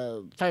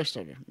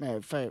 Firestarter.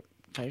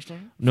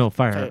 Firestarter? No,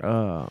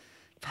 fire.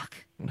 Fuck.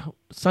 No,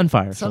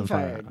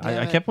 Sunfire.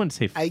 I kept wanting to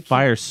say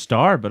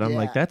Firestar, but I'm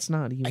like, that's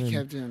not even I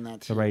kept doing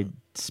that too. The right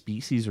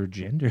species or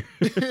gender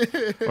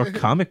or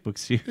comic book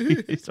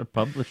series or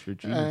publisher.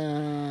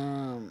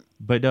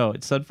 But no,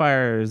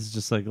 Sunfire is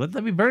just like, let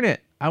me burn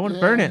it. I want to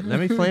burn it. Let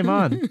me flame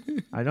on.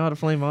 I know how to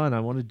flame on. I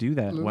want to do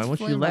that. Why won't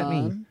you let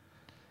me?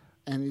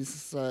 And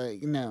he's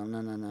like, no.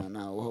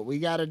 What we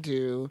got to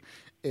do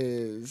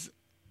is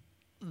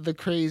the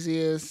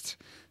craziest,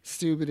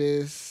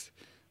 stupidest,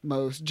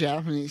 most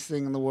Japanese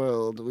thing in the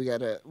world. We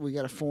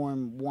gotta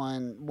form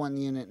one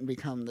unit and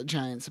become the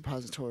giant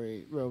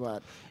suppository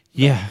robot.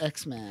 Yeah.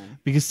 X-Man.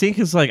 Because Sync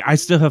is like, I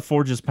still have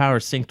Forge's power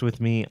synced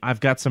with me. I've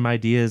got some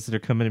ideas that are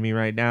coming to me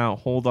right now.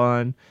 Hold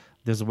on.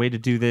 There's a way to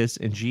do this.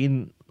 And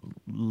Gene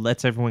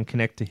lets everyone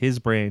connect to his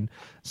brain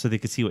so they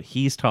can see what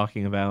he's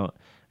talking about.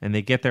 And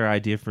they get their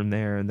idea from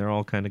there, and they're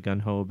all kind of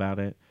gung-ho about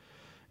it.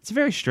 It's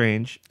very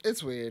strange.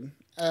 It's weird.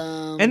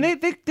 And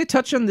they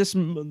touch on this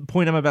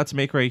point I'm about to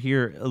make right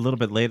here a little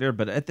bit later,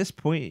 but at this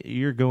point,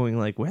 you're going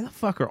like, where the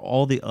fuck are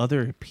all the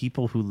other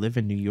people who live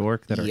in New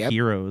York that are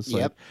heroes?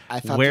 Yep, Like, I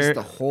thought this was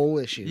the whole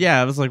issue.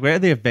 Yeah, I was like, where are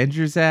the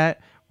Avengers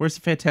at? Where's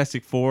the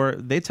Fantastic Four?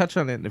 They touch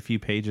on it in a few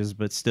pages,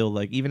 but still,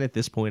 like, even at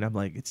this point, I'm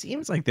like, it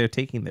seems like they're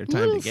taking their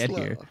time to get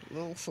here. A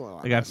little slow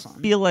on Like, I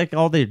feel like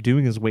all they're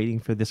doing is waiting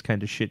for this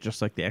kind of shit,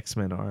 just like the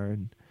X-Men are.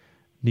 And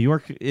New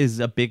York is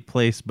a big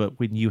place, but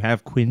when you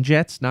have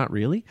Quinjets, not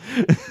really.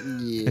 Yeah.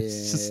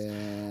 It's just,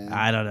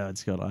 I don't know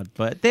what's going on.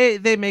 But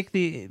they make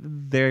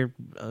their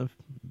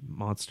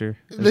monster.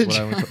 Is what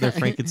I would call, their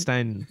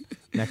Frankenstein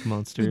neck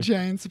monster. The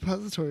giant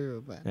suppository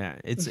robot. Yeah,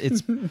 it's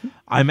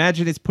I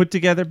imagine it's put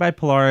together by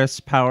Polaris,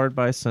 powered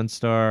by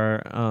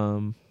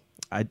Sunstar.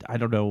 I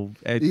don't know.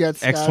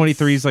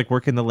 X-23's like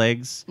working the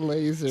legs.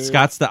 Laser.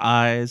 Scott's the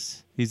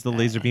eyes. He's the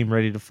laser beam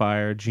ready to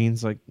fire.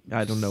 Gene's like,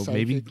 I don't know,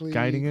 maybe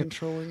guiding it,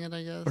 controlling it,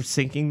 I guess, or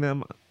syncing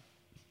them.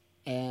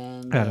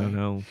 And I don't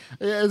know.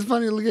 Yeah, it's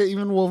funny to look at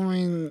even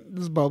Wolverine.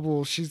 This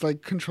bubble, she's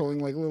like controlling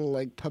like little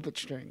like puppet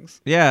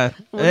strings. Yeah,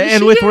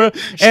 and with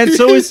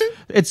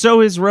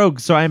so is Rogue.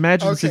 So I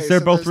imagine since they're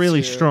both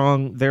really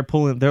strong, they're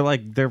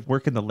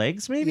working the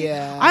legs. Maybe.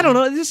 Yeah. I don't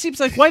know. It just seems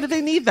like, why do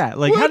they need that?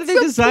 Like, how did they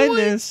design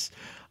this?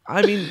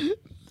 I mean,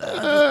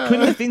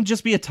 couldn't the thing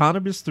just be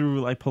autonomous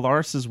through like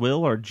Polaris's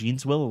will or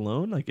Gene's will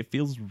alone? Like, it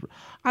feels.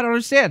 I don't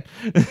understand.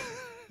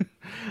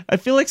 I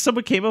feel like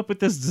someone came up with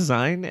this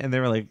design and they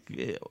were like,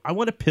 I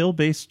want a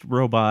pill-based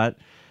robot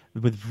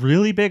with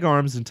really big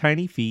arms and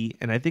tiny feet,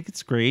 and I think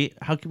it's great.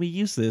 How can we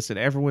use this? And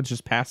everyone's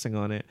just passing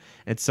on it.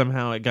 And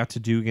somehow it got to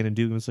Dugan, and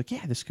Dugan was like,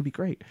 yeah, this could be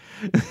great.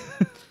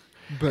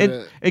 But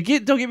and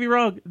again, don't get me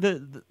wrong,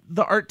 the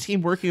art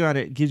team working on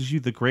it gives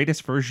you the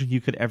greatest version you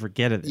could ever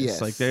get of this.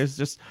 Yes. Like, there's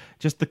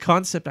just the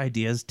concept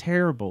idea is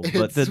terrible,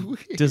 but the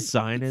weird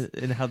design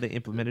and how they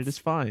implement it is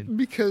fine.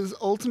 Because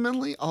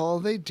ultimately, all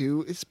they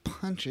do is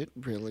punch it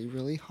really,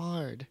 really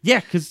hard. Yeah,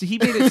 because he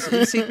made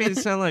it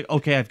sound like,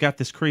 okay, I've got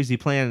this crazy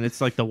plan, and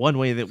it's like the one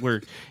way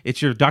that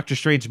it's your Doctor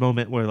Strange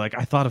moment where like,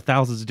 I thought of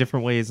thousands of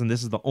different ways, and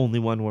this is the only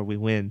one where we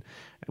win.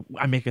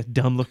 I make a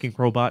dumb looking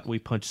robot, we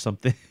punch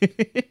something.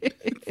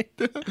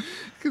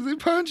 Because they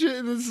punch it,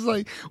 and it's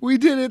like, we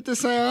did it, the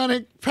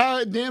psionic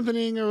power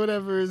dampening or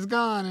whatever is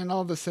gone, and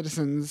all the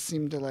citizens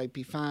seem to like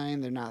be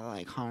fine. They're not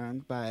like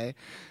harmed by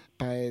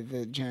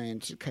the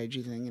giant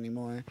kaiju thing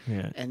anymore.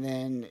 Yeah. And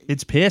then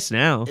it's pissed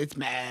now. It's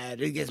mad.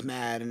 It gets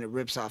mad, and it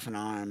rips off an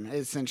arm. It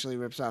essentially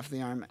rips off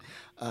the arm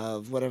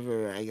of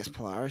whatever, I guess,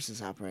 Polaris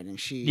is operating.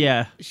 She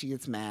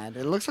gets mad.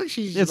 It looks like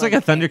she's it's like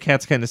a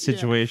Thundercats kind of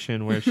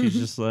situation where she's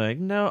just like,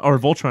 no, or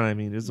Voltron, I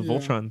mean. It's a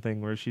Voltron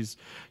thing where she's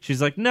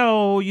like,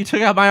 no, you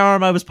took out my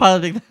arm. I was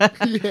piloting that.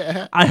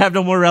 Yeah. I have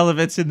no more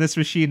relevance in this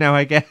machine now,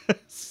 I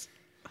guess.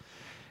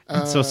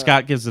 And so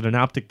Scott gives it an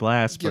optic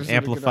blast, but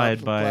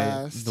amplified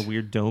by the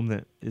weird dome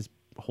that is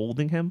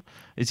holding him.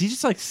 Is he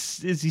just like,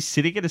 is he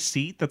sitting in a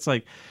seat that's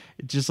like,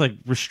 just like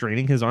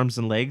restraining his arms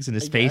and legs, and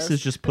his face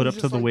is just put up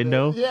to the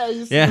window?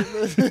 He's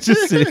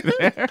just sitting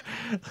there.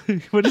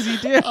 What does he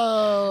do?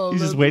 Oh,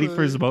 he's just waiting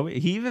for his moment.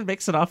 He even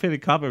makes an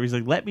offhanded comment where he's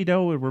like, let me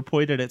know when we're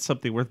pointed at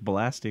something worth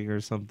blasting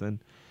or something.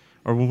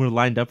 Or when we're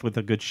lined up with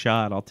a good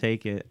shot, I'll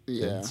take it.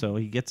 Yeah. And so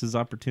he gets his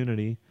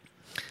opportunity.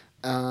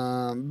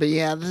 But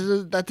yeah,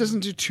 that doesn't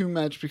do too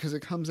much because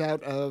it comes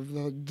out of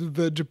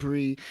the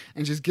debris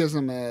and just gives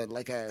them a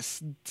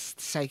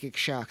psychic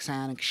shock,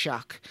 psionic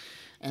shock.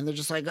 And they're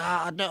just like,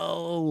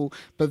 no.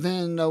 But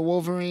then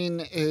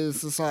Wolverine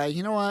is just like,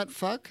 you know what?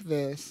 Fuck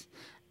this.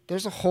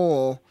 There's a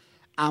hole.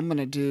 I'm going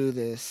to do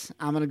this.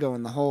 I'm going to go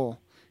in the hole.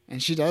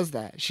 And she does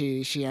that.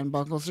 She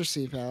unbuckles her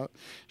seatbelt.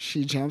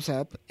 She jumps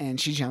up and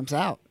she jumps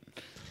out.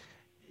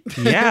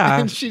 Yeah.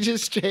 And she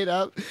just straight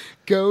up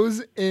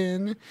goes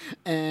in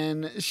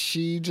and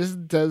she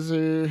just does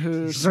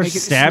her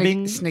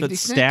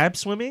stab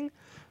swimming.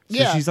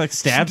 So she's like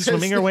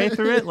swimming her way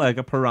through it like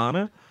a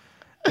piranha.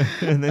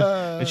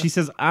 And she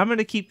says, I'm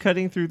gonna keep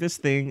cutting through this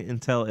thing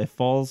until it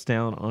falls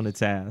down on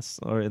its ass,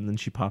 and then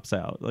she pops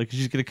out. Like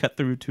she's gonna cut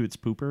through to its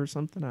pooper or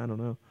something. I don't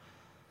know.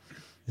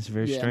 It's a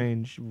very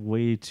strange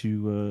way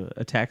to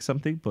attack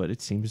something, but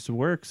it seems to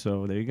work.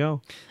 So there you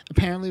go.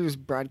 Apparently, it was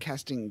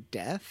broadcasting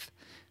death.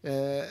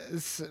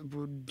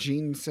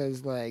 Gene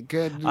says like,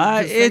 "Good,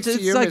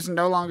 it's like, is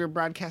no longer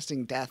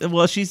broadcasting death."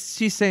 Well, she's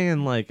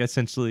saying like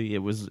essentially it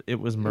was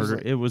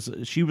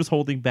murder. She was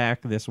holding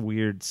back this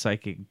weird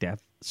psychic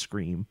death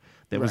scream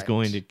that was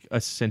going to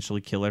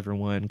essentially kill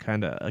everyone,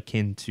 kind of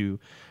akin to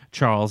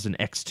Charles and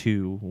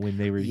X2 when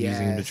they were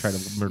using him to try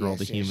to murder all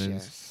the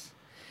humans. Yes.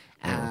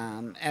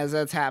 As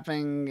that's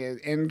happening,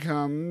 in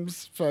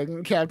comes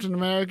fucking Captain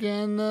America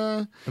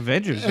and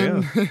Avengers,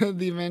 and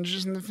the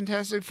Avengers and the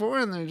Fantastic Four,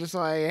 and they're just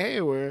like,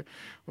 "Hey, we're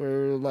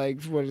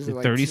like, what is it,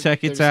 like 30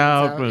 seconds 30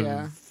 out.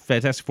 Yeah.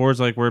 Fantastic Four's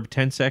like, we're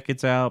 10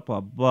 seconds out,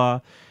 blah,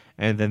 blah.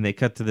 And then they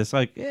cut to this,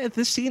 like,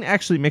 this scene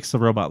actually makes the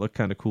robot look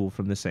kind of cool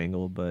from this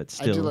angle, but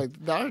still. I do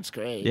like the art's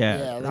great.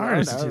 Yeah, the art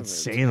is of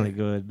insanely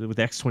good. With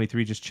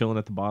X-23 just chilling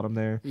at the bottom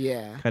there.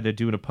 Yeah. Kind of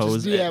doing a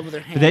pose. With her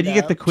hand but then you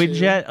get the out,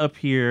 Quinjet up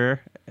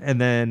here,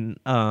 and then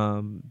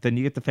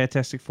you get the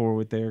Fantastic Four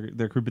with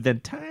their crew, but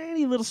then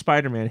tiny little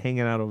Spider-Man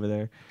hanging out over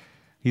there.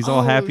 He's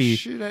all happy.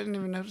 Shoot, I didn't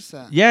even notice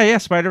that. Yeah.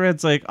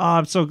 Spider-Man's like, "Oh,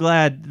 I'm so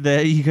glad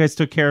that you guys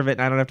took care of it,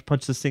 and I don't have to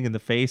punch this thing in the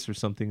face or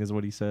something," is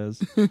what he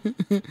says.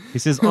 He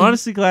says,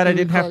 "Honestly, glad I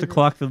didn't have to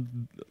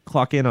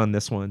clock in on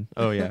this one."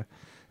 Oh yeah,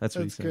 that's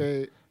what he said.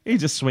 Great.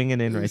 He's just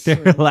swinging in right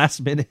there,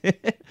 last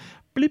minute.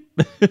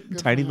 Bleep.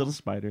 Tiny little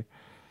spider.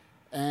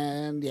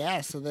 And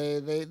yeah, so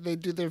they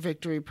do their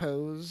victory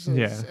pose.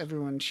 As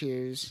everyone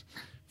cheers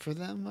for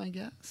them, I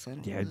guess. I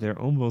don't know. They're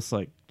almost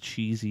like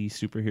cheesy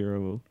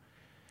superhero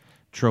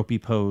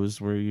tropey pose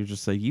where you're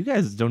just like, you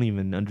guys don't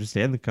even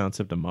understand the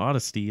concept of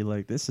modesty.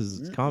 Like, this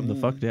is calm the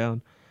fuck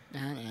down.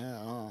 Not at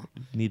all.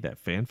 Need that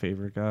fan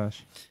favorite,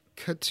 gosh.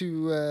 Cut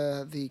to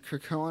the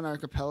Krakoan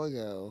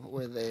archipelago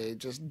where they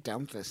just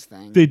dump this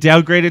thing. They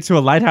downgrade it to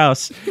a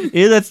lighthouse.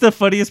 That's the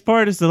funniest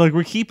part. Is they're like,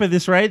 we're keeping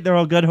this, right? They're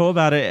all gun ho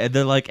about it, and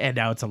they're like, and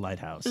now it's a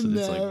lighthouse. And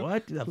it's like,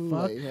 what the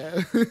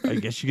fuck? I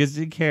guess you guys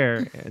didn't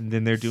care. And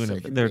then they're doing a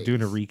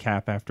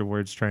recap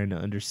afterwards, trying to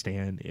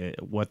understand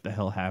what the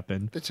hell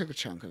happened. They took a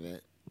chunk of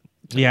it.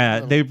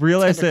 They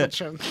realized that.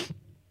 Chunk.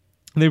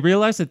 They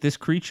realized that this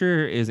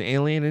creature is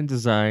alien in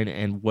design,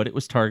 and what it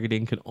was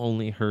targeting could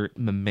only hurt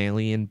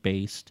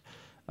mammalian-based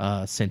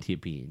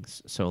sentient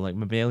beings. So, like,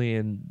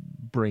 mammalian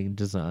brain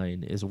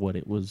design is what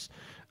it was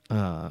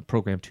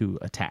programmed to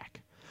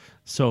attack.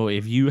 So,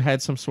 if you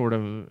had some sort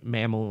of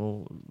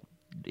mammal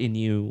in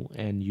you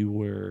and you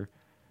were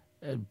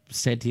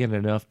sentient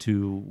enough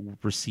to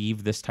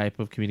receive this type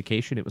of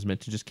communication, it was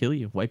meant to just kill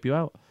you, wipe you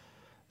out.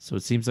 So,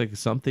 it seems like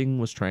something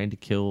was trying to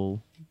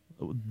kill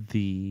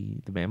the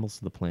mammals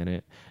of the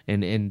planet,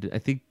 and I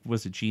think,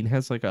 was it Gene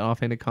has like an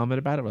offhanded comment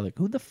about it? We're like,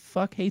 who the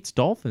fuck hates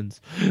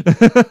dolphins?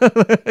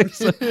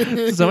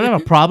 Does someone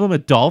have a problem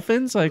with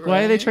dolphins? Like,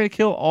 why are they trying to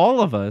kill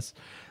all of us?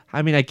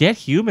 I mean, I get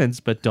humans,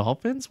 but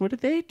dolphins, what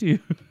did they do?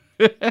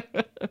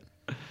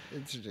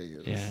 It's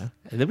ridiculous. Yeah,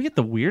 and then we get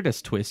the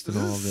weirdest twist in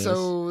all of this.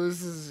 So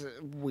this is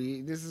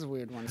weird. This is a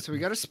weird one. So we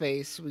go to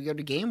space. We go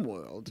to Game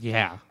World.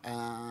 Yeah.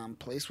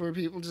 Place where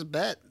people just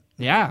bet.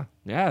 Yeah,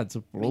 it's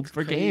a world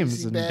for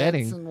games and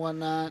betting and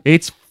whatnot.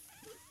 It's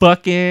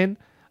fucking,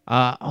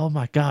 oh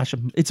my gosh,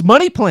 it's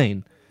Money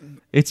Plane.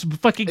 It's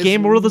fucking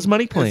Game World is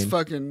Money Plane. It's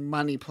fucking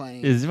Money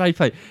Plane. It's Money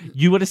Plane.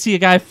 You want to see a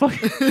guy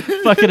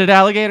fucking an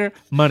alligator?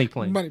 Money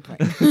Plane. Money Plane.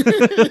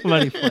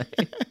 Money Plane.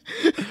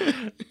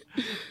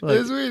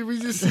 It's weird.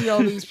 We just see all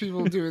these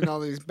people doing all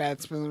these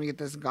bets, but then we get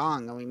this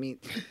gong and we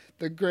meet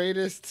the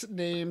greatest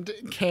named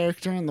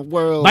character in the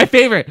world. My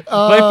favorite.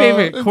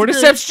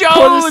 Cordyceps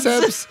Jones.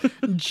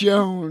 Cordyceps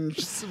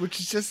Jones, which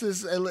is just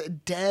this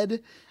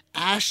dead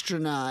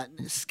astronaut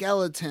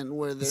skeleton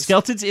where this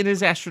skeleton's in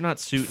his astronaut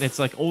suit, and it's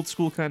like old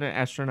school kind of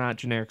astronaut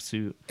generic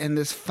suit, and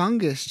this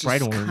fungus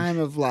just kind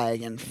of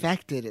like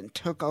infected and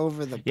took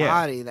over the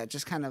body. That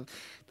just kind of,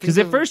 because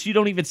at first you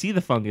don't even see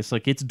the fungus,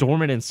 like it's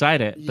dormant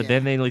inside it, but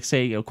then they like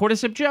say,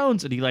 Cordyceps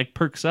Jones, and he like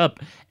perks up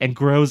and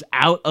grows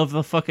out of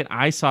the fucking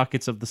eye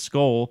sockets of the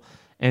skull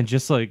and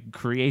just like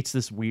creates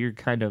this weird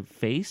kind of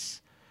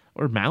face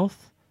or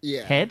mouth.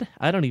 Head?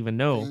 I don't even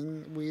know.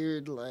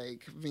 Weird,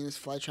 like Venus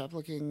flytrap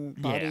looking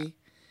body.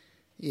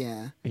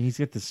 Yeah. And he's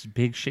got this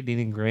big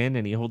shit-eating grin,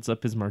 and he holds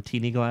up his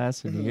martini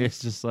glass, and he's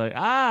just like,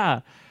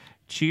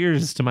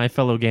 cheers to my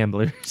fellow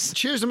gamblers.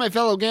 Cheers to my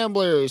fellow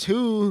gamblers,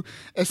 who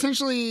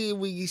essentially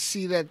we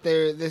see that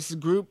this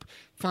group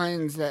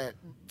finds that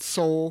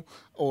soul,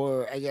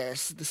 or I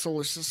guess the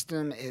solar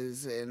system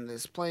is in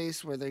this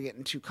place where they're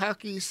getting too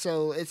cocky,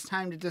 so it's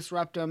time to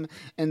disrupt them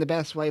in the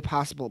best way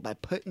possible by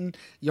putting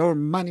your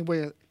money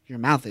where your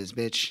mouth is,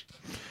 bitch.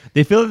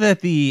 They feel that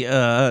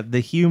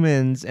the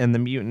humans and the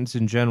mutants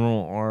in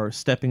general are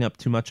stepping up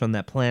too much on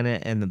that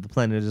planet, and that the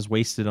planet is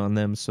wasted on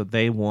them, so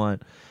they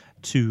want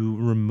to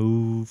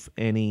remove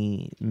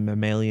any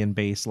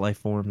mammalian-based life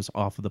forms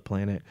off of the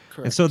planet.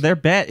 Correct. And so their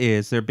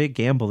big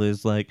gamble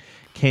is like,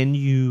 can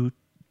you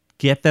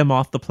get them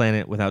off the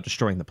planet without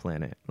destroying the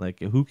planet? Like,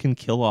 who can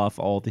kill off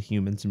all the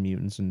humans and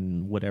mutants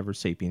and whatever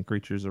sapient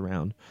creatures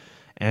around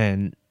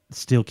and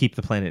still keep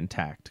the planet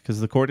intact? Because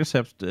the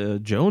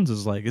Cordyceps Jones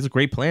is like, it's a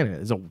great planet.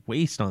 It's a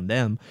waste on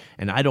them,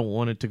 and I don't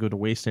want it to go to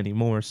waste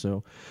anymore.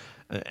 So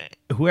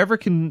whoever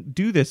can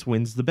do this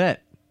wins the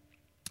bet.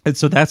 And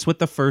so that's what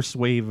the first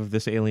wave of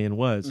this alien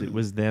was. Mm-hmm. It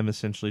was them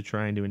essentially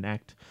trying to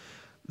enact,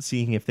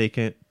 seeing if they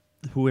can,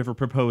 whoever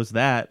proposed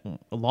that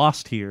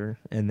lost here,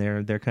 and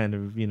they're kind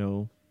of,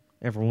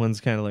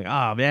 everyone's kind of like,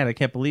 man, I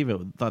can't believe it.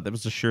 Thought that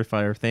was a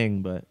surefire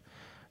thing, but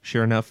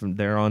sure enough,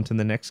 they're on to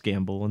the next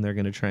gamble, and they're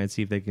going to try and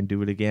see if they can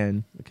do it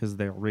again because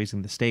they're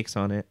raising the stakes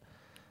on it.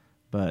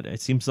 But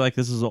it seems like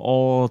this is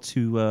all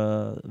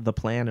to the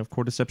plan of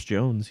Cordyceps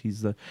Jones.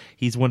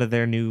 He's one of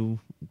their new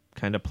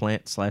kind of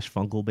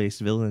plant/fungal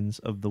based villains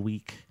of the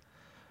week.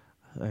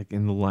 Like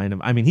in the line of,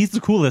 I mean, he's the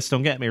coolest.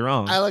 Don't get me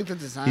wrong. I like the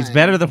design. He's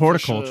better than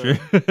horticulture.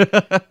 Sure.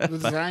 The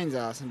design's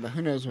awesome, but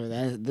who knows where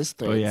this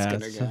thread's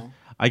gonna go?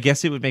 I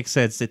guess it would make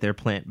sense that their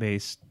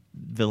plant-based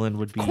villain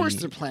would be. Of course,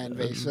 they're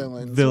plant-based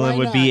villains. Villain Why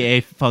would not? be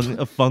a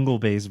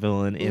fungal-based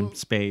villain in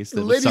space. That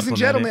would Ladies and supplement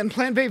gentlemen,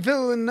 plant-based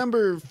villain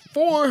number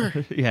 4,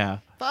 it. Yeah,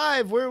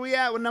 5. Where are we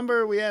at? What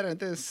number are we at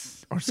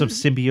this? or some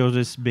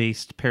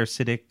symbiosis-based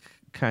parasitic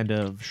kind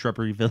of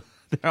shrubbery villain.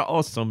 There are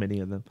all so many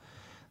of them.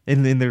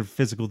 In their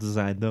physical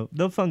design, though,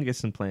 the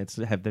fungus and plants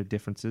have their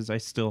differences. I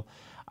still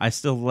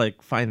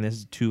like find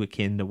this too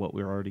akin to what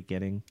we're already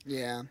getting.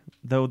 Yeah.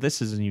 Though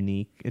this isn't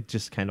unique, it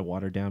just kind of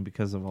watered down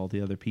because of all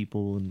the other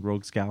people in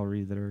Rogues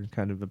Gallery that are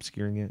kind of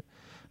obscuring it.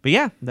 But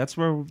yeah, that's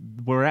where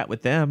we're at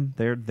with them.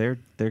 They're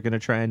gonna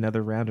try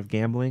another round of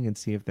gambling and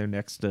see if their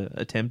next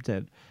attempt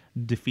at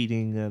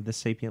defeating the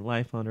sapient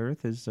life on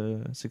Earth is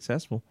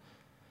successful.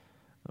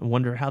 I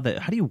wonder how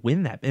do you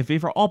win that? If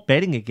you're all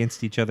betting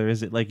against each other,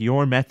 is it like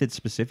your method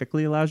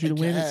specifically allows you to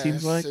win? It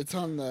seems like it's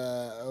on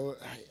the.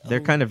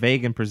 They're kind of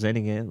vague in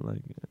presenting it. Like,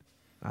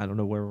 I don't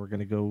know where we're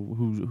gonna go.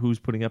 Who's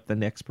putting up the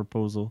next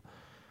proposal?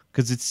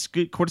 Because it's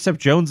Cordyceps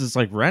Jones is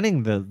like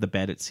running the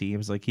bet. It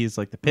seems like he's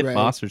like the pit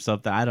boss or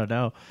something. I don't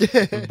know,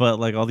 but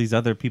like all these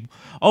other people.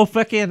 Oh,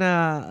 fucking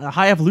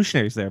High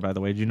Evolutionary's there. By the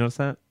way, did you notice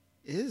that?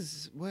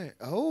 Is where?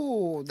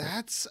 Oh,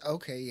 that's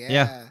okay. Yeah.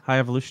 Yeah, High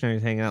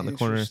Evolutionary's hanging out in the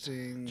corner,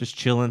 just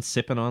chilling,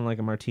 sipping on like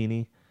a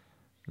martini.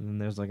 And then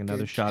there's like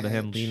another shot of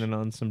him leaning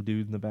on some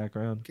dude in the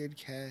background. Good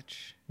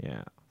catch.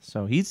 Yeah,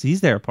 so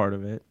he's there, part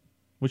of it,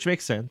 which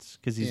makes sense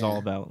because he's all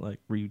about like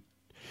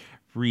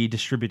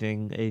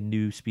redistributing a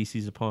new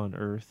species upon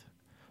Earth.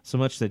 So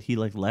much that he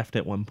like left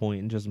at one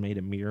point and just made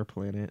a mirror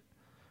planet,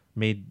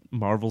 made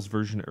Marvel's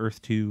version of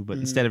Earth 2, but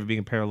instead of it being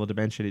a parallel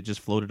dimension, it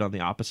just floated on the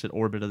opposite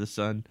orbit of the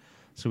sun.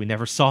 So we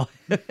never saw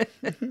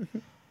it.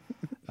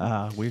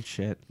 Weird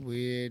shit.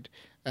 Weird.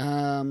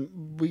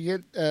 We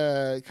get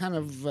kind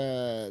of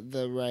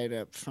the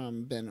write-up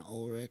from Ben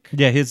Ulrich.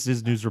 Yeah,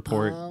 his news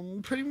report.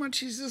 Pretty much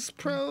he's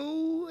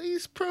pro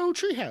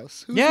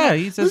Treehouse.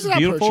 He says it's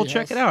beautiful.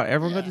 Check it out.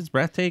 Everyone is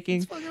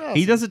breathtaking. Awesome.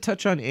 He doesn't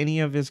touch on any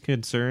of his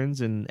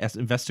concerns and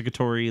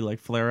investigatory like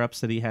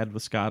flare-ups that he had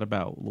with Scott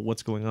about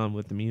what's going on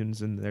with the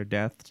mutants and their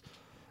deaths.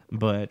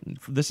 But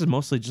this is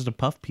mostly just a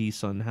puff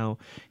piece on how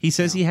he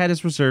says he had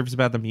his reserves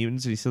about the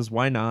mutants. And he says,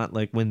 why not?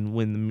 Like when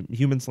the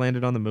humans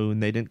landed on the moon,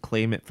 they didn't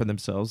claim it for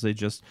themselves. They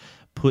just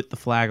put the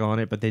flag on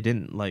it, but they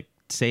didn't like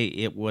say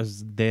it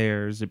was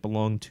theirs. It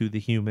belonged to the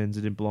humans.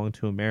 It didn't belong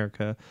to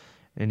America.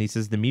 And he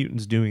says the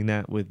mutants doing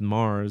that with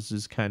Mars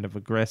is kind of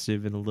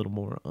aggressive and a little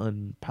more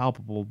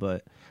unpalpable.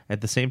 But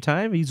at the same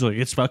time, he's like,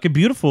 it's fucking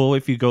beautiful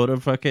if you go to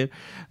fucking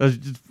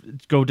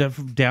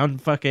down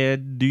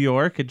fucking New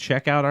York and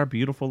check out our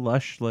beautiful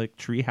lush like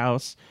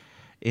treehouse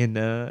in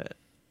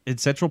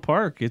Central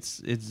Park. It's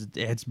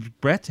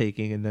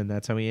breathtaking. And then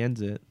that's how he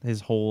ends it.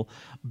 His whole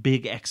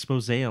big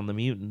expose on the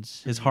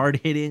mutants. His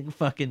hard hitting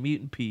fucking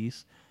mutant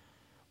piece.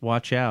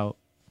 Watch out.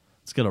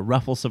 It's gonna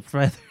ruffle some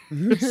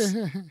feathers.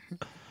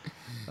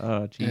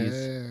 Oh,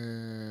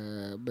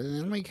 jeez. But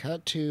then we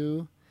cut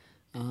to,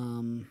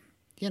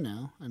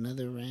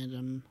 another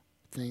random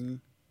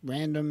thing.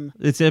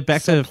 It's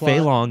back to subplot. Fei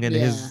Long and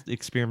his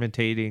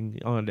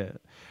experimentating on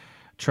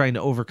trying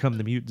to overcome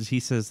the mutants. He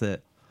says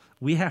that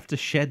we have to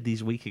shed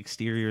these weak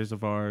exteriors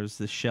of ours.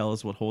 The shell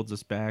is what holds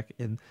us back.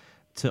 And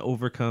to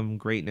overcome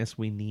greatness,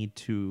 we need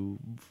to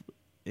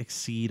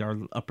exceed our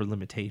upper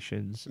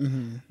limitations.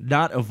 Mm-hmm.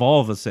 Not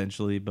evolve,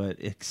 essentially,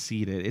 but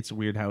exceed it. It's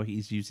weird how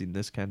he's using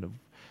this kind of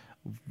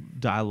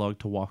dialogue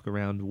to walk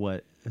around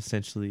what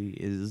essentially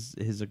is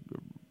his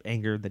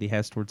anger that he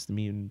has towards the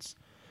mutants.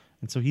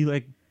 And so he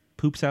like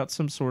poops out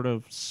some sort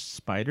of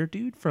spider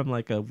dude from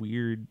like a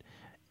weird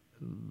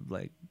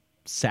like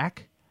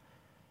sack.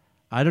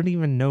 I don't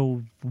even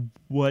know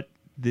what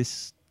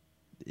this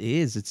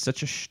is. It's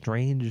such a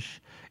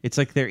strange, it's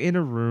like they're in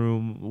a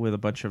room with a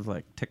bunch of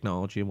like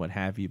technology and what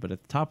have you, but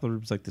at the top of the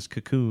room is like this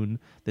cocoon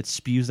that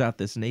spews out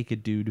this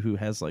naked dude who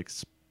has like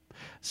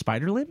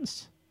spider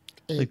limbs.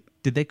 Like,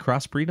 did they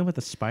crossbreed him with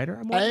a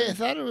spider? I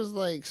thought it was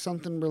like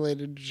something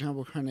related to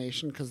Jumbo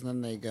Carnation, because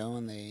then they go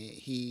and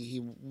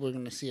we're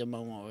gonna see a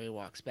moment where he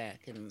walks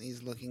back and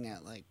he's looking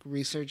at like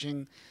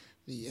researching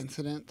the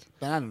incident,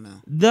 but I don't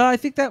know. No, I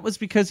think that was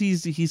because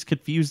he's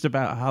confused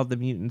about how the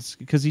mutants,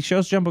 because he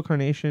shows Jumbo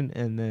Carnation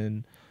and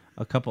then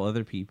a couple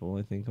other people.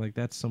 I think like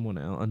that's someone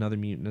else, another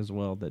mutant as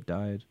well that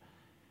died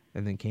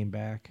and then came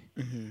back.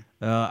 Mm-hmm.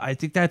 I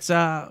think that's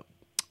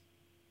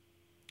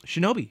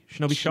Shinobi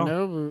Shaw.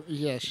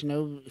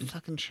 Shinobi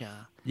fucking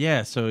Shaw.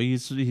 Yeah, so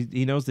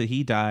he knows that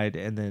he died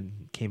and then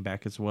came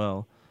back as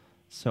well.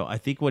 So I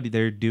think what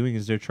they're doing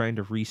is they're trying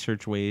to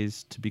research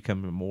ways to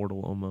become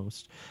immortal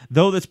almost.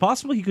 Though it's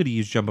possible he could have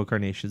used Jumbo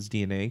Carnation's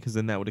DNA, because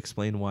then that would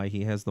explain why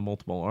he has the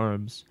multiple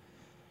arms.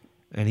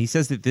 And he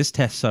says that this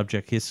test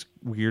subject, his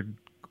weird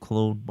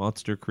clone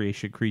monster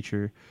creation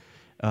creature,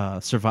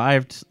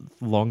 survived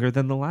longer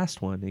than the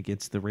last one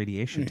against the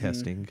radiation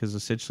testing, because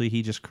essentially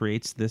he just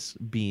creates this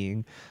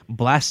being,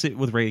 blasts it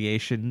with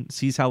radiation,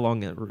 sees how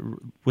long it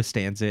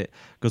withstands it,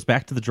 goes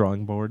back to the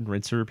drawing board, and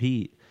rinse and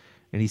repeat.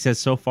 And he says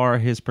so far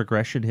his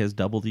progression has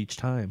doubled each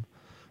time.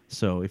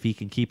 So if he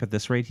can keep at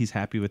this rate, he's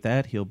happy with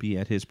that. He'll be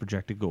at his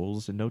projected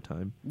goals in no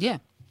time. Yeah.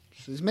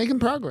 So he's making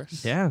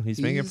progress. Yeah,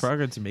 he's making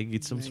progress and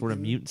making some sort of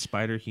mutant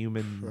spider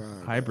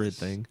human hybrid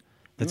thing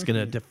that's going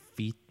to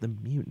defeat the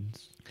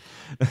mutants.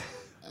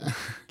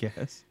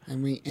 Guess.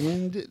 And we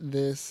end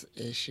this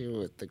issue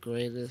with the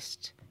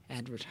greatest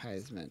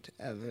advertisement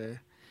ever.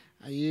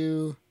 Are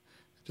you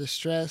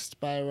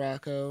distressed by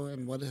Rocco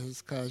and what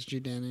has caused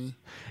you, Danny?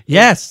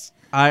 Yes.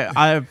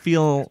 I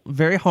feel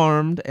very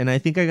harmed, and I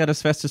think I got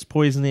asbestos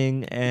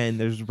poisoning, and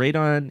there's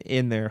radon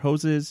in their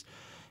hoses,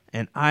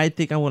 and I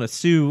think I want to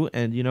sue.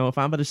 And, you know, if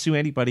I'm going to sue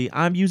anybody,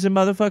 I'm using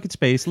motherfucking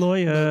Space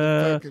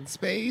Lawyer. Motherfucking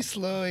Space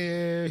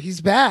Lawyer.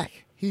 He's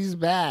back. He's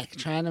back,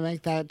 trying to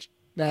make that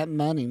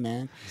money,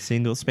 man.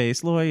 Single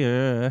Space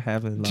Lawyer,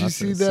 having lots of sex.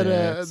 Did you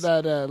see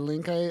that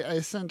link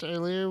I sent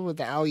earlier with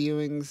the Al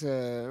Ewing's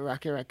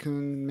Rocket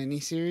Raccoon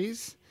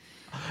miniseries?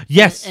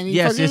 Yes, And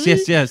yes.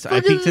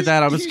 I peeked at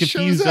that. I was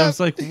confused. I was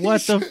like,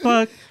 what the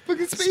fuck?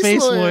 Fucking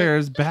Space Lawyer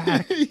is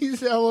back.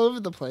 He's all over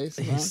the place.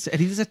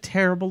 He's a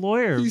terrible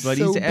lawyer, but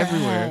so he's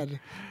everywhere. Bad.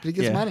 But he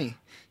gets money.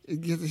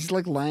 He's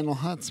like Lionel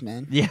Hutz,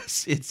 man.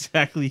 Yes,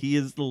 exactly. He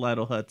is the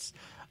Lionel Hutz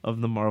of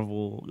the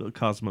Marvel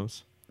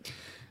cosmos.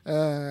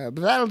 But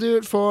that'll do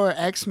it for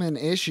X-Men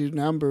issue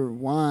number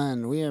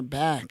 1. We are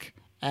back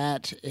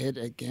at it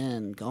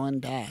again,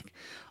 going back.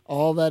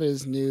 All that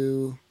is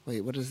new.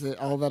 Wait, what is it?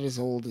 All that is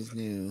old is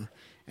new,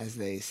 as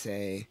they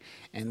say.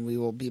 And we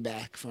will be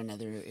back for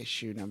another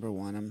issue number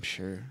 1, I'm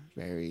sure,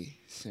 very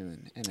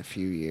soon, in a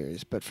few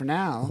years. But for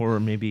now... Or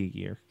maybe a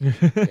year.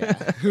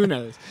 Yeah, who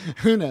knows?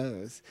 Who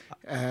knows?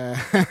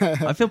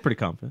 I feel pretty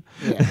confident.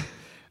 Yeah.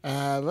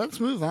 Let's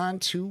move on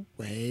to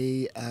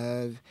Way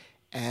of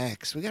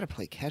X. We got to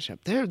play catch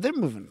up. They're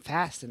moving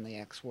fast in the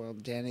X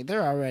world, Danny.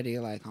 They're already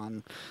like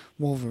on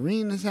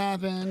Wolverine has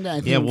happened. I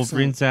think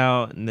Wolverine's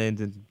out, and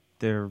then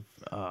their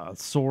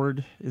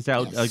Sword is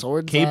out. Yeah,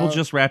 Sword's Cable out.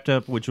 just wrapped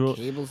up, which will I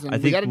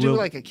think we got to do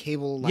like a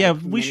Cable. Like,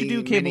 we should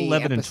do Cable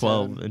 11 and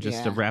 12 episode. and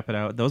just to wrap it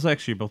out. Those are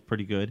actually both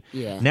pretty good.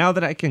 Yeah. Now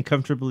that I can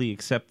comfortably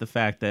accept the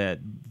fact that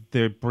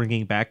they're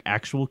bringing back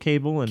actual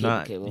Cable and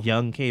not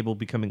young Cable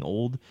becoming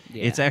old.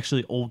 Yeah. It's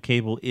actually old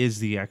Cable is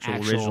the actual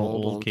original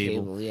old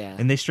Cable. Yeah.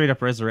 And they straight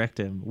up resurrect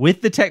him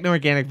with the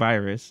techno-organic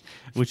virus,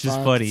 which is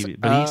funny,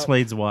 but he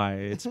explains why.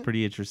 It's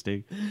pretty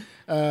interesting.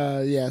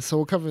 So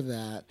we'll cover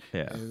that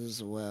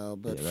as well.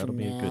 But for that'll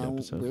be a good now,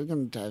 episode. we're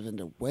going to dive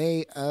into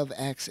Way of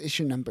X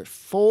issue number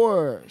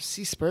 4.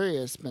 C.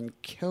 Spurrier's been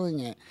killing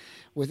it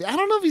with. I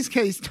don't know if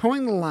he's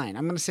towing the line.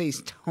 I'm going to say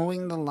he's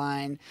towing the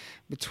line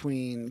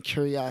between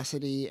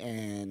curiosity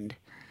and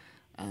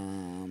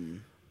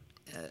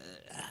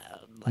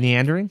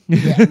Neandering?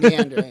 Yeah,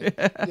 meandering.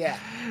 Yeah.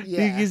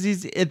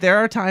 Because there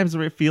are times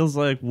where it feels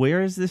like,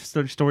 where is this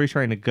story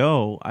trying to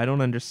go? I don't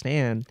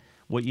understand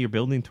what you're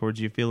building towards.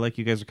 You feel like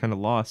you guys are kind of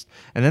lost.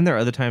 And then there are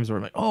other times where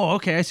I'm like, oh,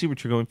 okay, I see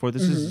what you're going for.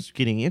 This is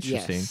getting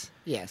interesting.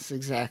 Yes,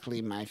 exactly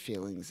my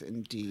feelings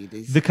indeed.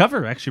 The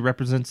cover actually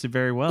represents it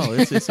very well.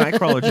 It's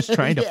Nightcrawler just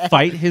trying to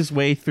fight his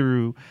way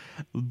through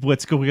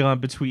what's going on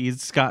between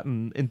Scott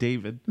and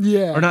David.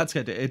 Yeah. Or not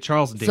Scott,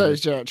 Charles and David.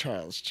 So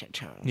Charles.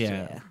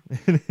 Yeah.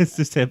 It's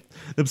just them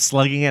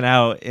slugging it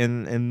out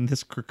in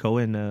this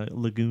Krakoan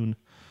lagoon.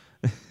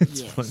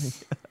 It's funny.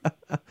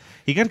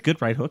 He got a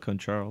good right hook on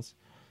Charles.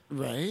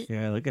 Right?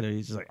 Yeah, look at it.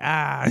 He's just like,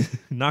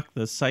 knocked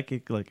the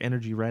psychic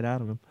energy right out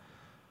of him.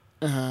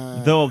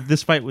 Though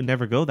this fight would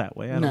never go that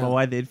way. I don't know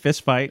why they'd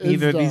fist fight.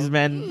 Neither of these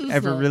men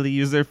ever really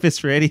use their fists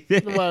for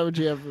anything. Why would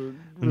you ever?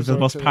 They're the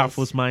most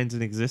powerful minds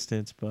in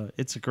existence, but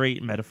it's a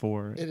great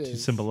metaphor to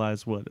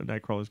symbolize what a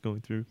Nightcrawler is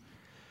going through.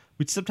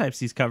 Which sometimes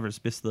these covers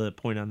miss the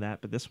point on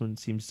that, but this one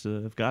seems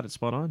to have got it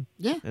spot on.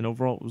 Yeah. And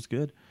overall, it was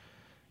good.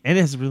 And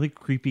it has really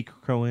creepy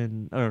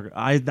Krakoan,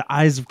 the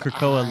eyes of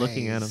Krakoa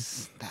looking at him.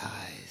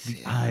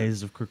 The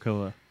eyes of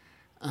Krakoa.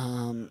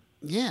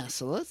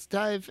 So let's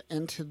dive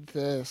into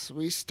this.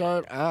 We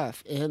start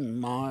off in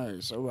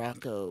Mars,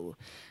 Arakko,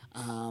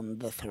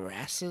 the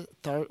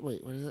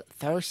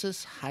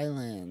Tharsis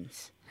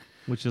Highlands.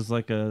 Which is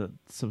like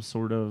some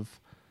sort of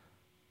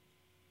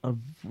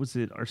was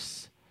it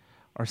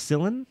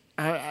Arcillon?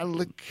 Archean?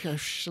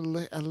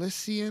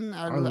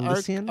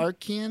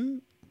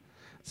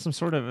 Some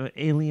sort of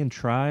alien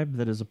tribe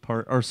that is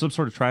some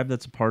sort of tribe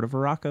that's a part of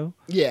Arakko.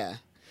 Yeah.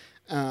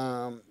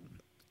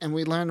 And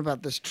we learn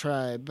about this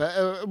tribe,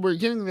 but we're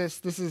getting this.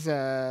 This is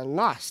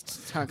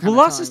Lost.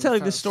 Lost is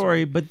telling the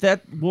story, but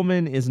that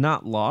woman is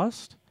not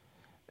lost,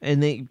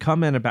 And they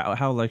comment about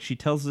how, like, she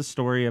tells this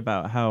story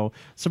about how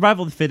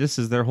survival of the fittest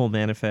is their whole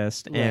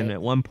manifest. Right. And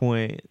at one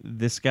point,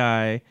 this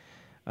guy,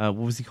 what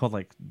was he called?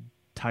 Like,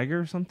 Tiger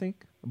or something?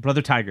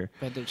 Brother Tiger.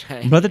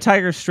 Brother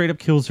Tiger straight up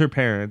kills her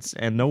parents,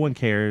 and no one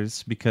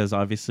cares because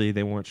obviously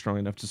they weren't strong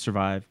enough to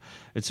survive.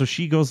 And so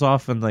she goes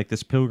off on like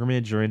this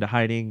pilgrimage or into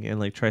hiding and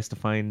like tries to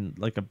find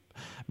like a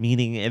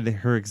meaning in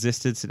her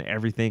existence and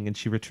everything. And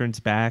she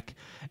returns back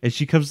and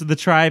she comes to the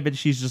tribe and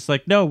she's just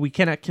like, no, we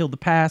cannot kill the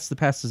past. The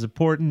past is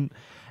important.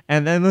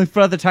 And then the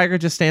Brother Tiger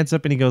just stands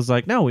up and he goes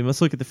like, no, we must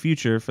look at the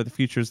future, for the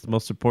future is the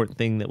most important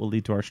thing that will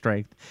lead to our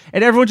strength.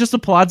 And everyone just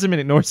applauds him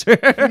and ignores her.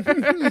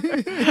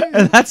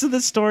 And that's how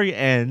the story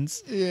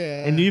ends.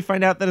 Yeah. And you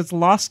find out that it's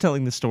Lost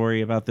telling the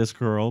story about this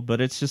girl, but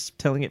it's just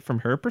telling it from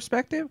her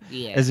perspective,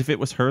 as if it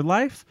was her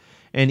life.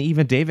 And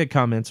even David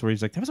comments where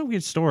he's like, that was a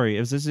weird story. It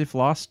was as if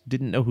Lost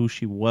didn't know who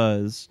she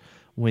was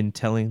when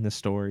telling the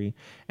story,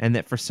 and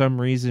that for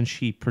some reason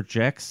she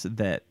projects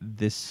that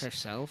this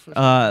herself.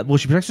 Well,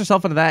 she projects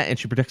herself onto that, and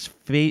she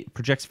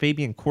projects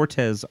Fabian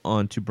Cortez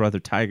onto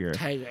Brother Tiger.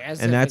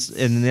 And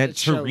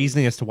that's her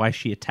reasoning as to why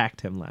she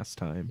attacked him last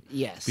time.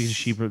 Yes,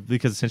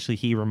 because essentially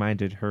he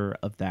reminded her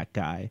of that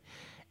guy,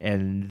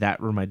 and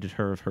that reminded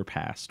her of her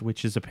past,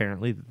 which is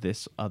apparently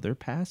this other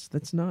past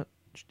that's not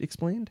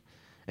explained,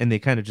 and they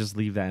kind of just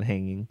leave that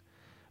hanging.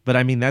 But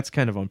I mean, that's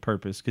kind of on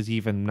purpose, because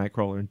even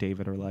Nightcrawler and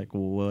David are like,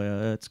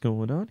 what's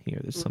going on here?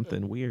 There's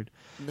something weird.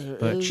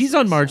 But she's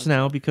on Mars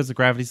now because the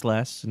gravity's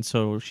less, and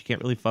so she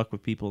can't really fuck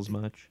with people as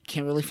much.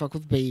 Can't really fuck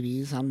with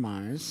babies on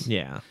Mars.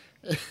 Yeah.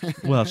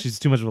 Well, she's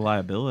too much of a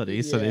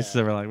liability, so they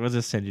were like, we'll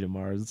just send you to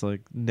Mars. It's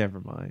like, never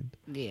mind.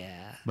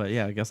 Yeah. But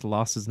yeah, I guess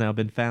Lost has now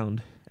been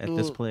found at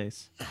this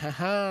place. Hanging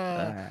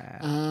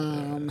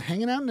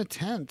out in a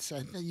tent.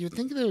 You'd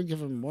think they would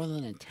give her more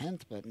than a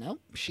tent, but nope,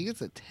 she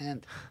gets a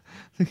tent.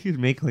 They could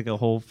make like a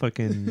whole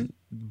fucking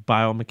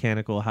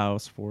biomechanical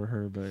house for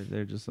her, but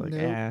they're just like,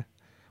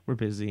 we're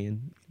busy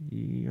and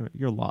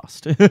you're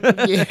lost.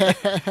 Yeah.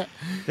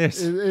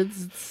 It's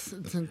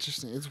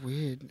interesting. It's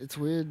weird. It's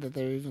weird that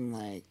they're even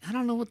like, I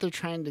don't know what they're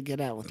trying to get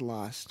at with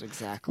Lost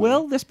exactly.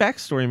 Well, this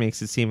backstory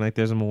makes it seem like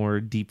there's a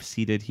more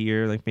deep-seated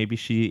here. Like maybe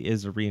she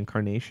is a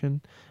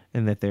reincarnation,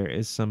 and that there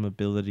is some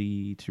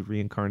ability to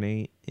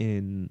reincarnate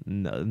in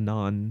a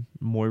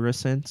non-Moira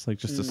sense, like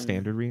just a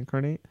standard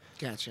reincarnate.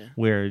 Gotcha.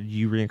 Where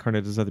you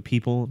reincarnate as other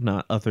people,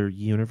 not other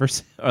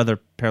universe, other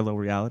parallel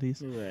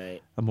realities.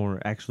 Right. I'm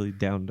more actually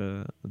down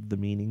to the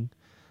meaning.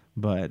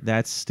 But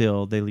that's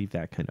still, they leave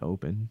that kind of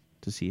open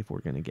to see if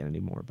we're going to get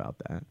any more about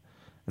that.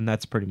 And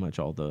that's pretty much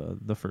all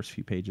the first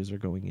few pages are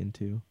going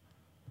into.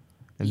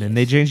 And then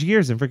they change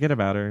gears and forget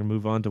about her and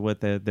move on to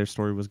what their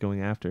story was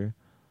going after.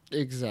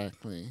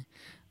 Exactly.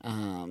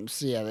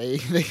 So yeah,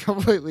 they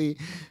completely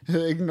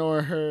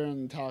ignore her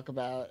and talk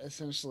about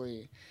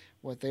essentially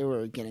what they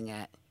were getting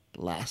at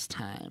last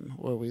time,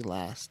 where we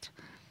last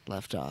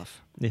left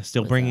off. Yeah,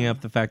 still bringing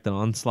up the fact that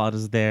Onslaught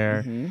is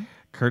there. Mm-hmm.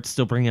 Kurt's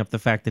still bringing up the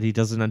fact that he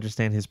doesn't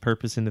understand his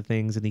purpose into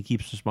things, and he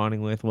keeps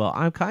responding with, well,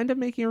 I'm kind of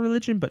making a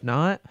religion, but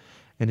not.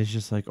 And it's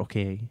just like,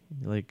 okay,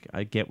 like,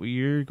 I get what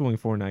you're going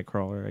for,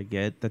 Nightcrawler. I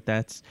get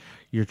that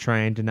you're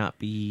trying to not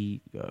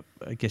be,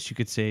 I guess you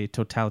could say,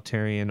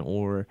 totalitarian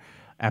or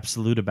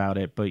absolute about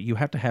it, but you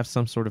have to have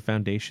some sort of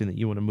foundation that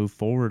you want to move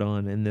forward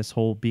on, and this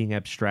whole being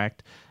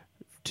abstract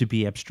to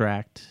be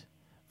abstract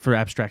for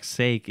abstract's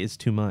sake is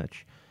too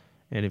much.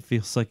 And it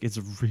feels like it's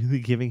really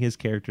giving his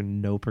character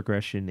no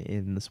progression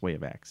in this Way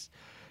of X.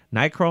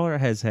 Nightcrawler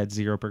has had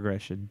zero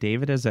progression.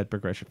 David has had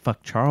progression.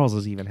 Fuck, Charles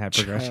has even had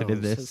progression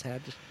in this.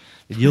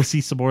 You'll see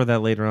some more of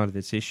that later on in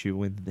this issue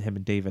when him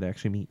and David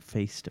actually meet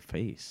face to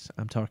face.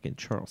 I'm talking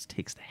Charles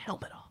takes the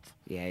helmet off.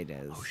 Yeah, he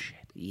does. Oh, shit.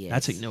 Yes,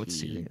 that's how you know it's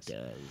serious. He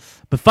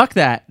does. But fuck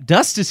that.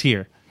 Dust is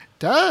here.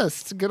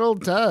 Dust. Good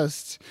old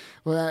Dust.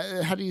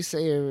 Well, how do you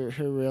say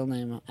her real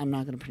name? I'm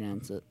not going to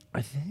pronounce it.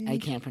 I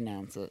can't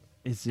pronounce it.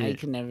 I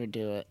can never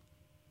do it.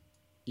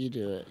 You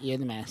do it. You're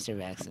the master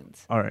of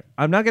accents. All right.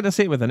 I'm not going to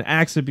say it with an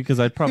accent because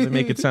I'd probably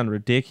make it sound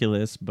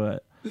ridiculous,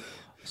 but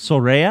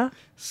Soraya?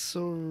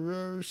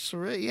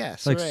 Soraya, yeah.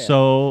 Like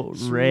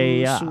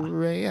Soraya.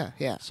 Soraya,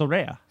 yeah.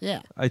 Soraya.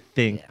 Yeah. I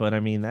think, but I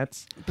mean,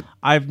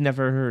 I've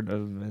never heard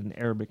of an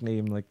Arabic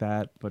name like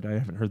that, but I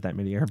haven't heard that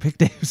many Arabic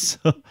names,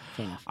 so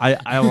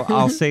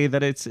I'll say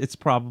that it's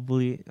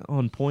probably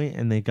on point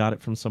and they got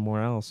it from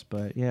somewhere else,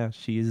 but yeah,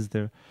 she is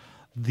the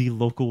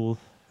local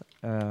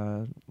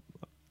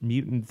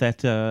mutant that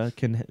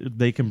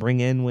they can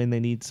bring in when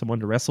they need someone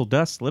to wrestle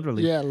Dust,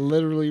 literally. Yeah,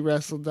 literally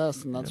wrestle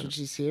Dust, and that's what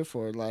she's here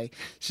for. Like,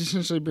 she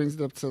essentially brings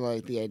it up to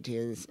like the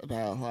ideas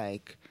about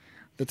like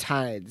the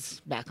tides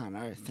back on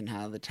Earth and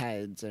how the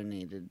tides are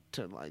needed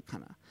to like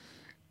kind of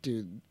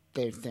do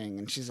their thing.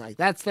 And she's like,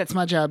 "That's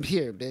my job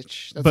here,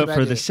 bitch." That's but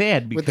for the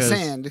sand, because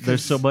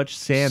there's so much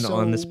sand so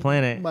on this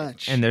planet,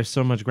 much. And there's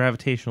so much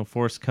gravitational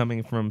force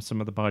coming from some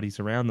of the bodies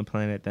around the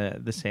planet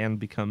that the sand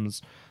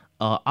becomes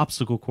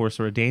obstacle course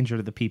or a danger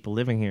to the people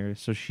living here.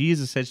 So she is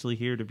essentially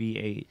here to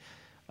be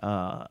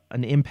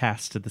an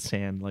impasse to the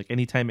sand. Like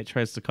anytime it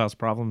tries to cause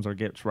problems or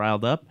gets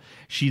riled up,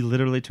 she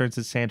literally turns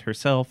to sand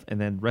herself and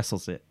then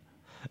wrestles it.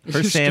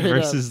 Her sand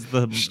versus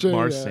the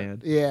Mars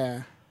sand.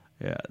 Yeah.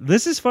 Yeah.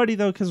 This is funny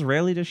though, because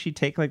rarely does she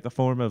take like the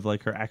form of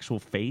like her actual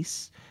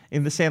face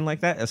in the sand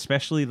like that.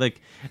 Especially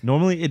like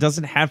normally it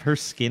doesn't have her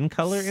skin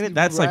color in it.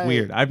 That's like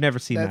weird. I've never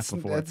seen that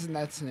before.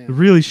 That's new.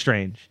 Really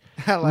strange.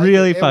 I like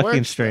really it. It fucking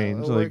works, strange.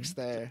 Though. It Like, works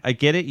there. I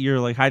get it. You're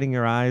like hiding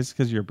your eyes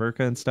because you're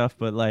burqa and stuff,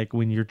 but like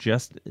when you're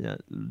just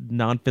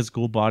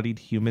non-physical bodied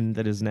human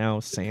that is now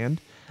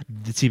sand,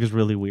 it seems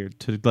really weird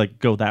to like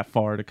go that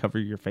far to cover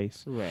your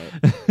face. Right.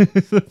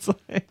 It's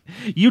like,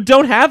 you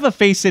don't have a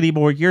face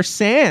anymore. You're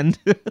sand.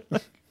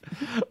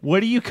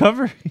 What are you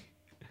covering?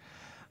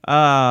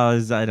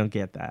 I don't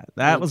get that.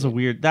 That was a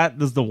weird. That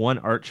was the one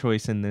art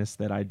choice in this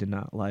that I did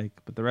not like,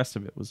 but the rest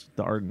of it was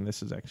the art in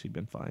this has actually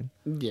been fine.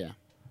 Yeah.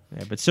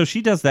 Yeah, but so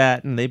she does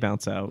that, and they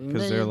bounce out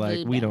because they're like,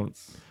 they we don't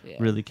bounce. Yeah.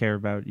 really care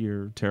about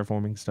your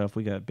terraforming stuff.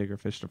 We got bigger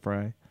fish to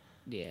fry.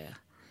 Yeah.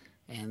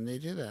 And they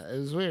do that. It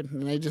was weird.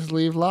 And they just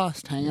leave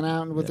lost, hanging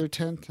out with their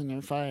tent and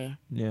their fire.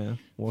 Yeah,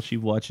 while she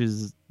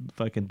watches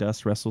fucking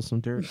Dust wrestle some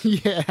dirt.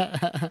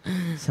 Yeah.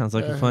 Sounds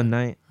like a fun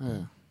night.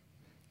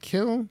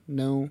 Kill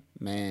no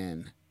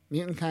man.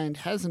 Mutant kind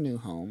has a new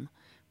home,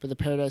 but the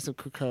paradise of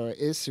Krakoa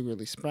is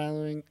secretly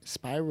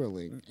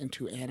spiraling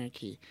into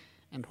anarchy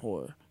and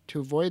horror. To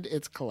avoid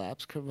its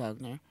collapse, Kurt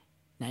Wagner,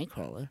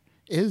 Nightcrawler,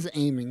 is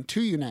aiming to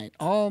unite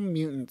all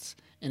mutants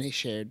in a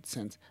shared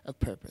sense of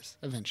purpose,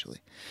 eventually.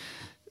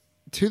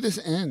 To this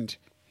end,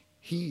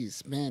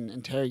 he's been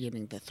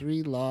interrogating the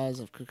 3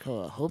 laws of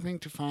Krakoa, hoping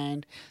to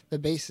find the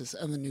basis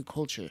of a new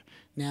culture.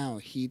 Now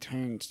he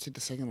turns to the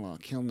second law,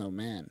 kill no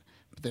man.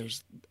 But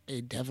there's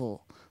a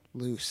devil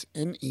loose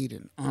in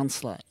Eden.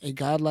 Onslaught, a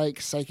godlike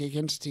psychic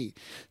entity,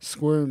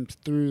 squirmed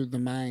through the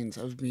minds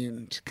of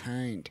mutant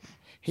kind,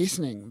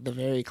 hastening the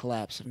very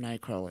collapse of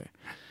Nightcrawler.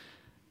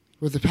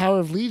 With the power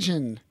of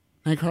Legion,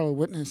 Nightcrawler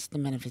witnessed the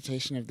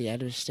manifestation of the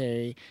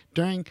adversary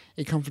during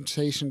a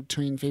confrontation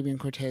between Fabian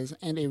Cortez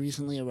and a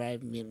recently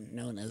arrived mutant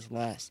known as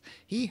Lass.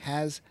 He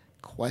has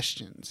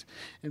questions,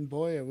 and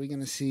boy, are we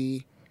going to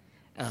see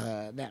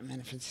that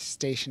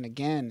manifestation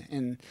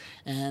again.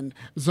 And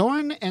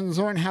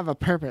Zorn have a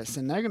purpose,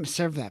 and they're going to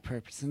serve that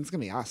purpose, and it's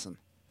going to be awesome.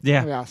 Yeah,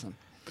 It's going to be awesome.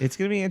 It's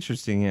gonna be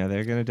interesting. Yeah,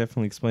 they're gonna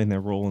definitely explain their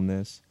role in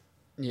this.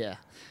 Yeah.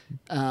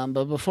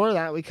 But before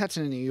that, we cut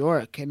to New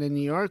York. And in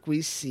New York,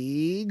 we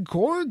see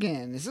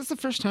Gorgon. Is this the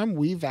first time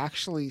we've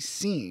actually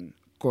seen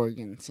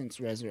Gorgon since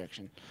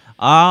Resurrection?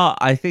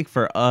 I think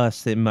for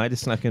us, it might have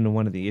snuck into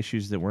one of the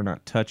issues that we're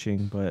not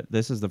touching, but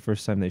this is the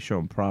first time they show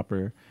him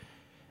proper.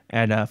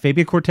 And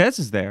Fabian Cortez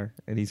is there,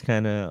 and he's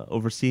kind of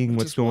overseeing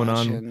what's going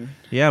on.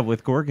 Yeah,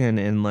 with Gorgon,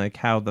 and like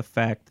how the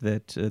fact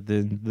that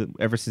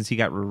ever since he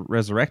got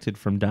resurrected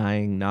from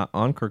dying, not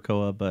on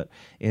Krakoa, but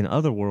in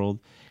Otherworld,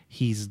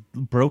 he's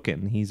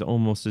broken. He's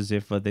almost as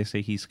if they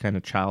say he's kind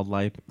of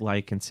childlike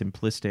and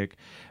simplistic.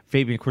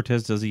 Fabian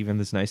Cortez does even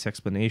this nice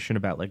explanation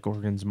about like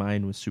Gorgon's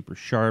mind was super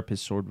sharp.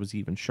 His sword was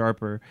even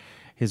sharper.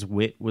 His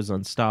wit was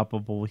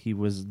unstoppable. He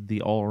was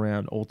the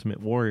all-around ultimate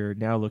warrior.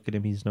 Now look at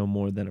him. He's no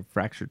more than a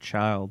fractured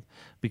child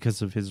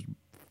because of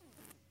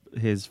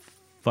his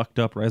fucked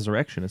up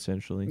resurrection,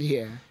 essentially.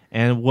 Yeah.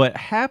 And what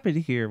happened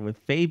here with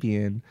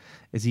Fabian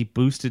is he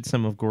boosted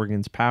some of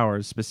Gorgon's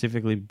powers,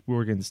 specifically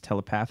Gorgon's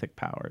telepathic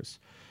powers.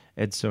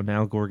 And so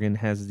now Gorgon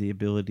has the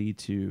ability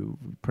to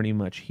pretty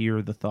much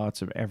hear the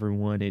thoughts of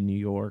everyone in New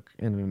York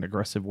in an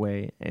aggressive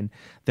way. And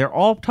they're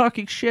all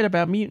talking shit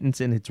about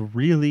mutants, and it's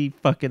really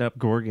fucking up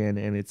Gorgon,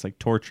 and it's like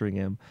torturing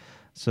him.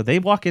 So they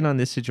walk in on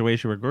this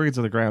situation where Gorgon's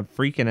on the ground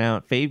freaking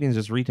out. Fabian's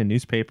just reading a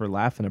newspaper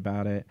laughing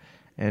about it.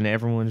 And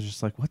everyone's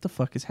just like, what the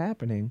fuck is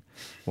happening?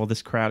 Well,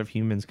 this crowd of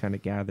humans kind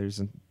of gathers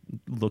and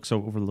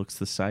overlooks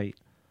the site.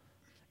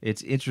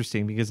 It's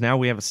interesting because now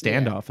we have a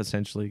standoff,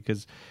 essentially,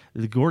 because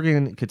the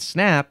Gorgon could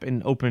snap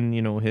and open,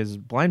 his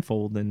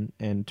blindfold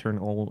and turn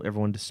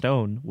everyone to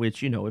stone,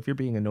 which, if you're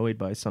being annoyed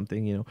by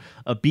something,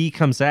 a bee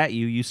comes at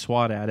you, you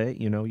swat at it,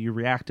 you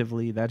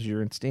reactively, that's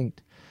your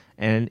instinct.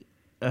 And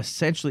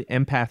essentially,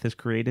 Empath has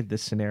created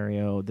this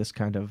scenario, this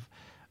kind of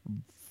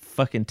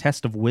fucking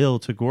test of will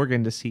to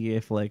Gorgon to see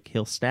if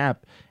he'll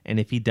snap, and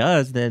if he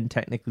does, then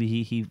technically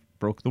he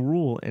broke the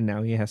rule, and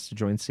now he has to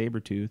join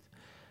Sabretooth.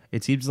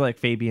 It seems like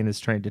Fabian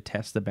is trying to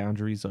test the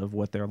boundaries of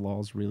what their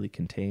laws really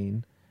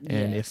contain,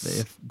 and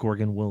if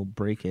Gorgon will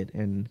break it.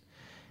 And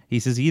he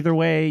says, either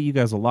way, you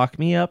guys will lock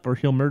me up, or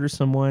he'll murder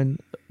someone.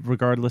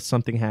 Regardless,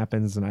 something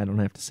happens, and I don't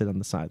have to sit on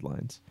the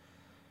sidelines.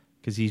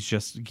 Because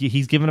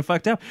he's giving a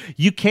fucked up.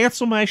 You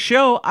cancel my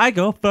show, I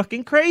go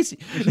fucking crazy.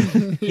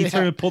 He's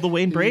trying to pull the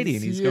Wayne Brady,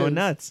 and he's going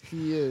nuts.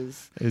 He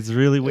is. It's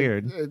really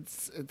weird.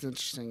 It's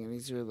interesting, and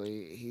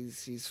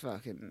he's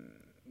fucking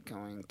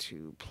going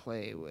to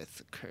play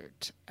with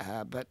Kurt.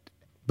 But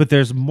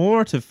there's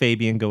more to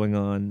Fabian going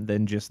on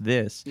than just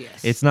this.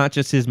 Yes. It's not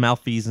just his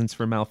malfeasance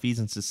for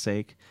malfeasance's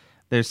sake.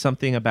 There's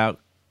something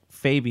about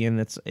Fabian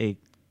that's a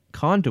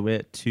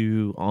conduit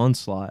to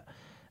Onslaught.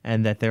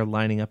 and that they're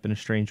lining up in a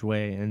strange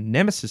way. And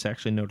Nemesis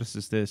actually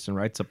notices this and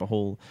writes up a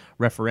whole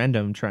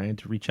referendum trying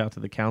to reach out to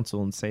the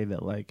council and say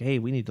that, like, hey,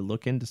 we need to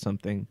look into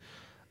something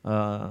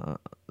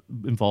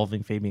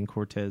involving Fabian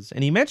Cortez.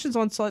 And he mentions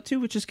Onslaught too,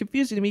 which is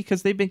confusing to me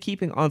because they've been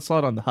keeping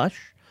Onslaught on the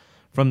hush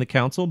from the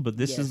council, but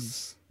this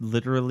is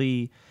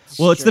literally,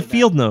 well, it's the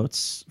field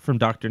notes from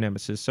Dr.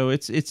 Nemesis. So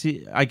it's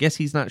I guess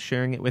he's not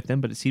sharing it with them,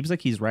 but it seems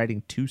like he's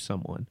writing to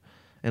someone,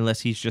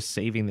 unless he's just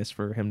saving this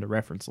for him to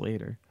reference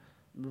later.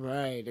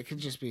 Right, it could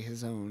just be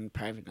his own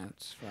private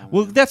notes.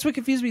 Well, that's what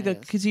confused me,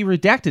 because he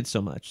redacted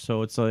so much.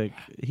 So it's like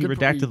he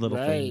redacted little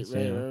things.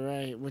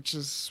 Right. Which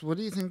is, what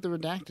do you think the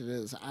redacted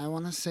is? I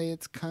want to say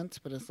it's cunt,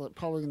 but it's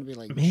probably going to be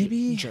like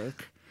maybe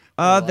jerk.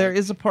 There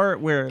is a part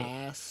where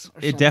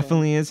it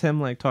definitely is him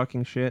like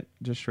talking shit,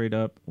 just straight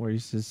up, where he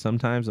says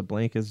sometimes a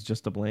blank is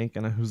just a blank,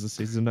 and I was to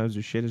say sometimes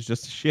your shit is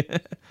just a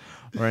shit,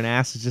 or an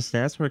ass is just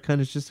an ass, or a cunt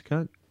is just a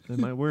cunt. It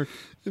might work.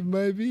 It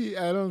might be.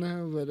 I don't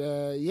know, but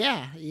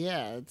yeah.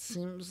 It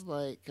seems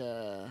like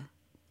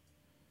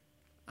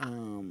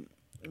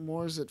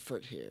more's at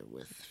foot here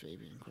with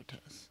Fabian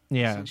Cortez.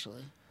 Yeah.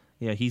 Essentially.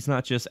 Yeah, he's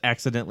not just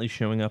accidentally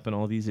showing up in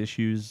all these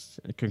issues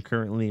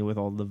concurrently with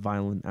all the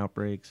violent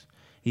outbreaks.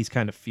 He's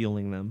kind of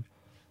fueling them.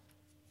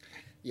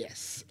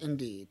 Yes,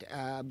 indeed.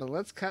 But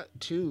let's cut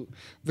to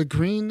the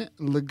Green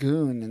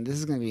Lagoon, and this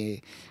is going to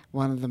be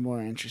one of the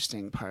more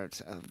interesting parts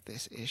of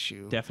this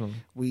issue. Definitely.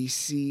 We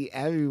see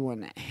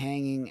everyone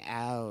hanging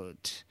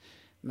out.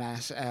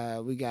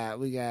 We got.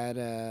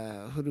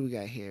 Who do we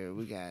got here?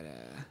 We got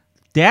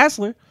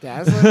Dazzler.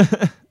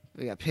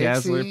 We got Pixie.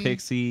 Dazzler,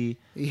 Pixie.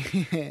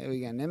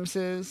 We got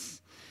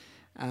Nemesis.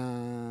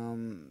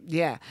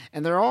 Yeah,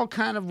 and they're all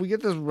kind of, we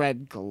get this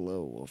red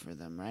glow over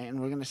them, right? And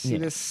we're going to see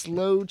this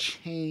slow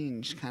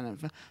change kind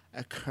of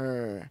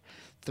occur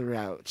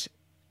throughout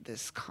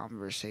this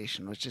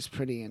conversation, which is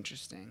pretty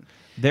interesting.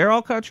 They're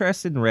all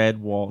contrasted in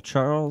red, while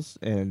Charles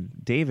and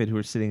David, who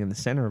are sitting in the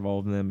center of all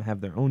of them,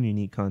 have their own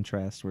unique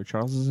contrast, where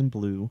Charles is in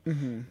blue,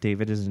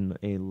 David is in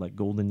a like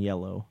golden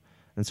yellow,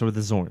 and so are the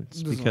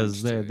Zorns,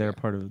 because they're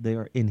part of, they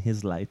are in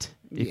his light,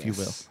 if you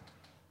will.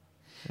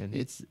 And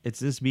it's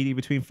this meeting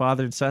between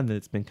father and son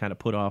that's been kind of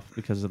put off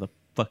because of the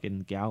fucking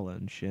gala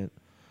and shit.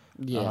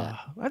 Yeah.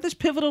 I have this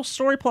pivotal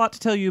story plot to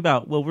tell you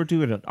about. Well, we're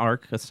doing an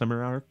arc, a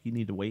summer arc. You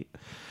need to wait.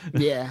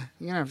 Yeah,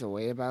 you're going to have to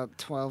wait about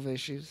 12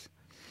 issues.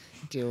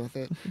 Deal with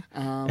it.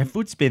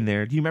 Everyone's been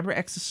there. Do you remember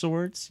X of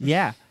Swords?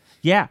 Yeah.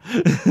 Deal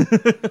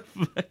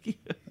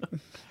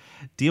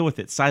with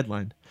it.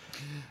 Sidelined.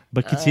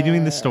 But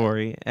continuing the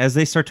story, as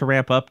they start to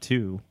ramp up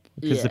too,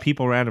 because the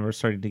people around him are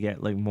starting to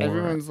get like more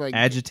everyone's like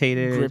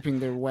agitated, gripping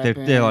their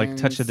weapons. They're like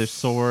touching their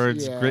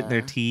swords, gritting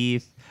their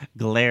teeth,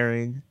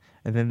 glaring,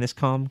 and then this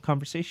calm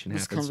conversation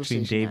happens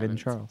between David and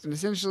Charles. And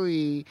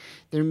essentially,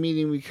 they're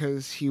meeting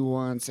because he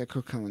wants a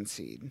cocoon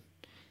seed.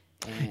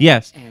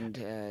 Yes. And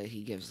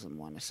he gives them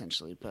one,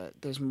 essentially. But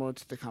there's more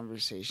to the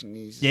conversation.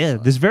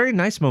 This very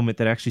nice moment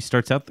that actually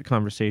starts out the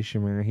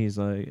conversation where he's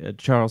like,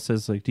 Charles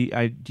says, like, do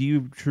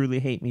you truly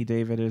hate me,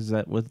 David? Is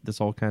that what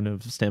this all kind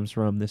of stems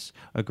from, this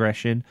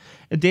aggression?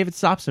 And David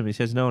stops him. He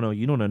says, no,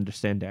 you don't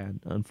understand,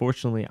 Dad.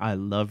 Unfortunately, I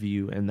love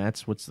you, and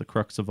that's what's the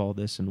crux of all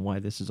this and why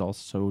this is all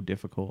so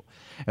difficult.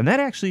 And that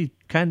actually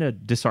kind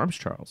of disarms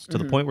Charles to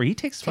the point where he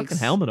takes his fucking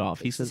helmet off.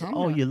 He says,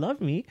 you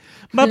love me?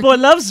 My boy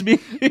loves me.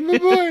 My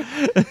boy.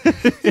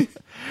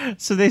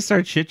 So they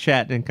start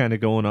chit-chatting and kind of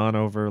going on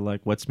over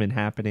like what's been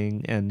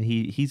happening, and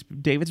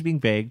David's being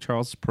vague,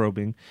 Charles is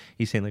probing.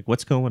 He's saying like,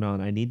 what's going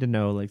on? I need to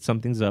know, like,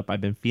 something's up. I've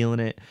been feeling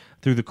it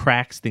through the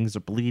cracks. Things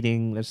are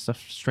bleeding. There's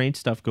strange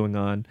stuff going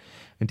on.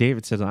 And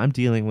David says, I'm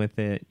dealing with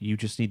it. You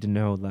just need to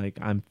know, like,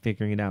 I'm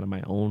figuring it out in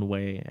my own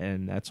way,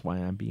 and that's why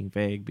I'm being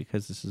vague,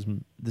 because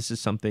this is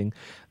something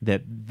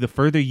that the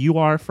further you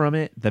are from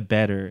it, the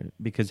better,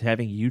 because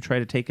having you try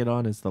to take it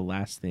on is the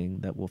last thing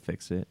that will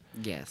fix it.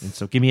 Yes. And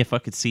so give me a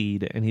fucking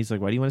seed. And he's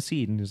like, why do you want a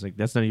seed? And he's like,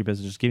 that's none of your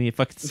business. Just give me a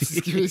fucking seed.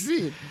 Just give me a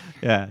seed.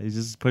 Yeah, he's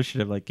just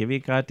pushing him like, give me a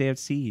goddamn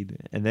seed.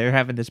 And they're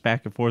having this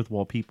back and forth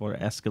while people are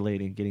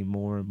escalating, getting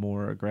more and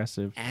more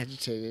aggressive.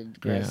 Agitated,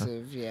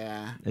 aggressive,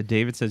 yeah. And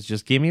David says,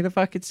 just give me the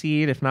fucking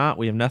seed. If not,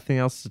 we have nothing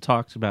else to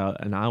talk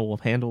about, and I will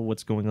handle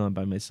what's going on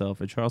by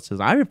myself. And Charles says,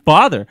 I'm your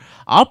father.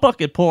 I'll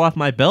fucking pull off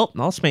my belt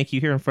and I'll spank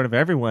you here in front of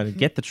everyone and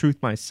get the truth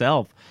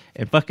myself.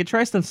 And fucking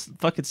tries to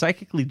fucking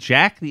psychically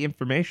jack the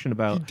information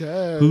about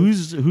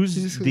who's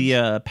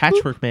the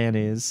patchwork man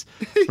is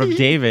from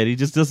David. He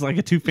just does like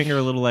a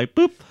 2-finger little like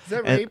boop. Is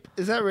that rape?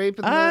 Is that rape?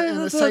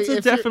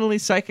 That's definitely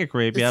psychic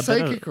rape. It's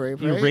psychic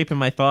rape, right? You're raping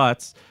my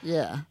thoughts.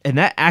 Yeah. And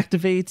that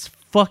activates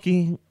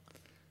fucking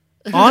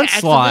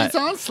Onslaught.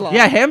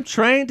 Yeah, him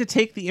trying to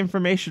take the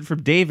information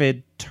from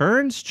David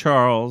turns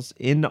Charles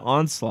into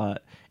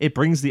Onslaught. It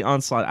brings the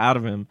Onslaught out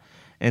of him.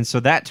 And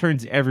so that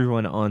turns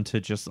everyone onto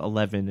just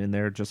 11, and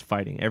they're just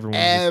fighting.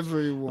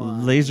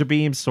 Everyone. Laser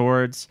beam,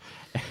 swords.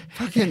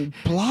 Fucking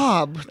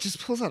Blob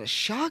just pulls out a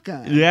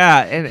shotgun.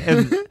 Yeah,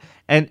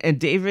 and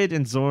David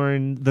and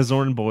Zorn, the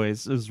Zorn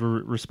boys'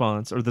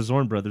 response, or the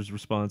Zorn brothers'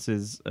 response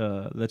is,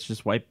 let's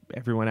just wipe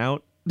everyone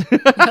out.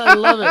 I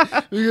love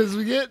it because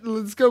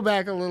let's go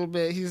back a little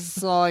bit.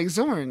 He's like,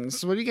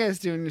 Zorns, what are you guys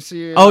doing? So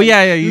you're, Oh like,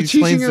 yeah, he you're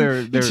explains teaching him,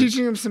 their you're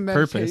teaching him some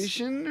purpose.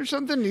 meditation or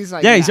something. He's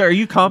like, Yeah, he's, nah, are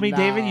you calming nah.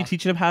 David? You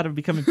teaching him how to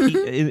become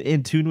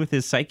in tune with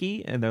his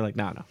psyche? And they're like,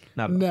 no,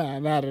 not at all. No,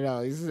 not at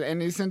all.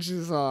 And essentially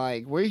he's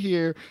like, we're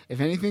here.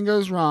 If anything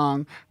goes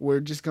wrong,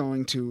 we're just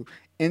going to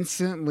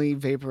instantly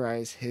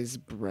vaporize his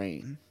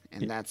brain.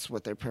 And that's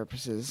what their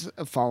purpose is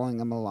of following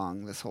him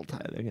along this whole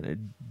time. They're gonna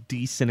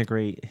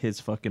disintegrate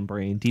his fucking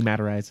brain,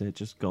 dematerize it,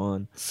 just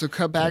gone. So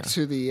cut back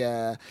to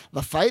the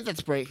fight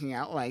that's breaking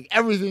out. Like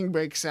everything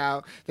breaks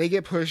out. They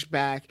get pushed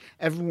back.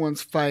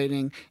 Everyone's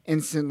fighting.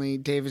 Instantly,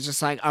 David's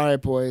just like, all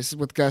right, boys,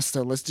 with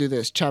gusto, let's do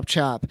this. Chop,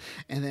 chop.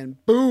 And then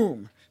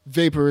boom,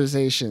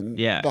 vaporization.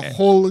 Yeah. The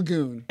whole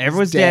lagoon.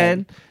 Everyone's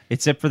dead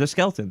except for the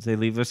skeletons. They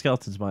leave their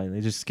skeletons behind.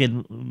 They just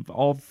skin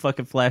all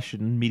fucking flesh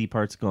and meaty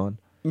parts gone.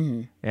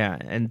 Mm-hmm. Yeah,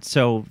 and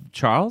so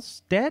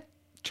Charles dead?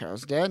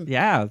 Charles dead.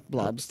 Yeah.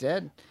 Blob's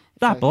dead.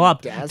 Not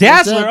Blob. Dazzler's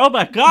Dazzler. dead. Oh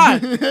my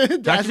god. Dr.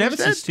 Dazzler's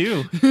Nemesis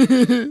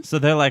too. So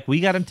they're like,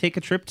 we got to take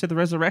a trip to the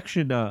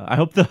resurrection. I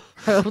hope the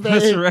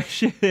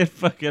resurrection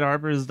fucking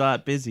harbor is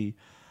not busy.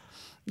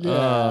 Yeah.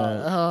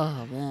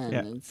 Oh man,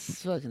 yeah.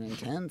 it's fucking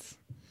intense.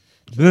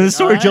 The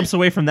story Alright. jumps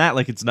away from that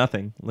like it's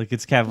nothing. Like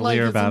it's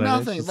cavalier Like it's about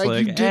nothing. it. It's Like, just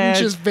you didn't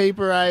just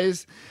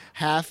vaporize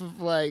half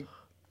of like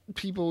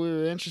people we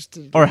were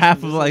interested in. or half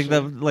of this like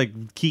issue.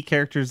 the key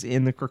characters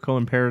in the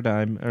Krakoan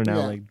paradigm are now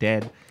Yeah. like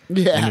dead.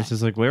 Yeah. And it's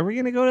just like, where are we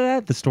going to go to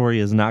that? The story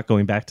is not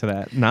going back to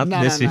that. Not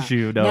No, this no.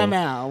 issue.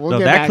 No. We'll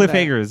get that back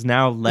cliffhanger is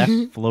now left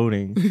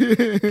floating.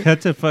 Cut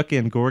to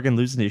fucking Gorgon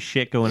losing his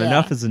shit, going, Yeah.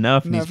 enough is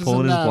enough. And Enough he's is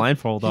pulling his enough.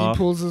 blindfold off. He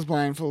pulls his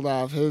blindfold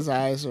off. His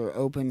eyes are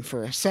open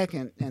for a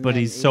second. And But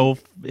then he's so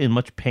in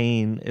much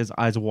pain, his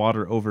eyes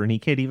water over, and he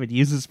can't even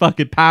use his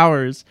fucking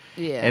powers.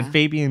 Yeah. And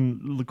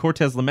Fabian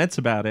Cortez laments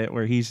about it,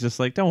 where he's just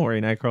like, don't worry,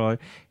 Nightcrawler.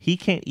 He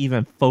can't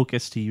even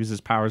focus to use his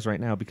powers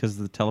right now because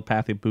the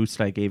telepathic boost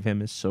I gave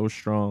him is so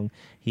strong.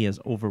 He is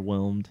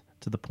overwhelmed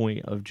to the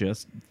point of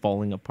just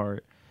falling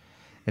apart.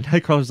 And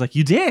Nightcrawler's like,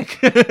 you dick.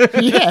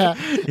 Yeah.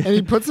 And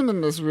he puts him in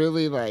this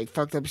really like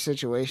fucked up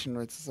situation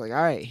where it's just like, all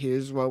right,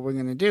 here's what we're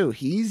gonna do.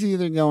 He's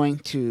either going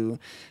to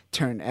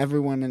turn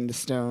everyone into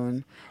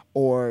stone,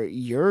 or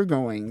you're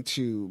going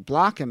to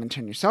block him and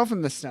turn yourself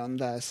into stone.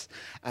 Thus,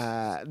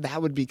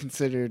 that would be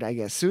considered, I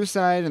guess,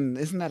 suicide. And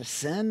isn't that a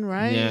sin,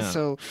 right? Yeah.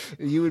 So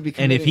you would be.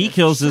 And if he committing a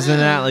kills, isn't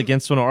that sin.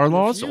 against one of our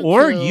laws? you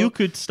Or kill- you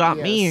could stop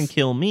me and yes.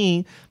 kill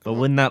me, but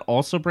wouldn't that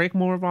also break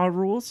more of our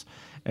rules?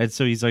 And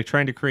so he's like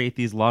trying to create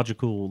these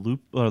logical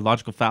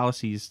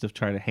fallacies to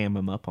try to ham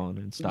him up on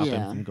and stop him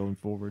Yeah. from going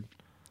forward.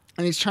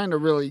 And he's trying to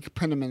really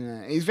pin him in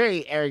a... He's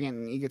very arrogant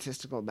and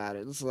egotistical about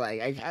it. It's like,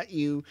 I got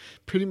you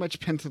pretty much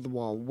pinned to the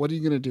wall. What are you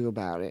going to do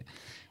about it?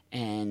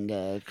 And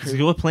Let's Kurt,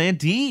 go with Plan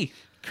D.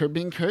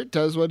 being Kurt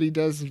does what he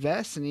does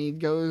best, and he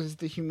goes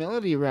the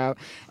humility route.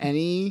 And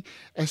he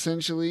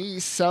essentially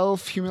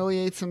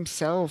self-humiliates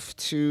himself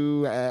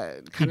to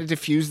kind of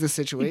diffuse the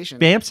situation.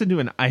 Bamps into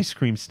an ice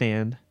cream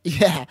stand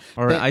Yeah.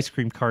 or an ice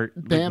cream cart.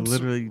 Like, Bamps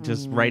literally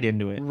just right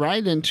into it.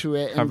 Right into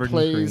it Covered and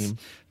in plays... cream.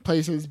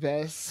 Plays his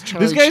best. This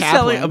Charlie guy's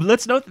Chaplin. selling.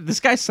 Let's note that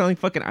this guy's selling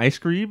fucking ice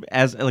cream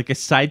as like a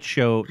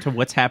sideshow to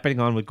what's happening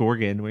on with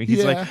Gorgon, where he's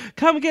Yeah. like,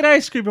 "Come get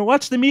ice cream and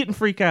watch the mutant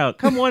freak out.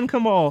 Come one,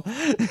 come all."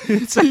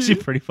 It's actually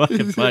pretty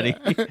fucking funny.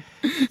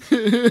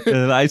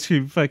 The ice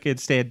cream fucking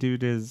stand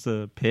dude is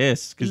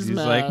pissed because he's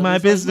like, mad. "My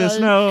He's business,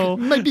 like, no."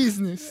 My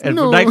business. And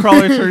no.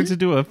 Nightcrawler turns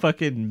into a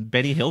fucking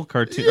Benny Hill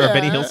cartoon or Yeah.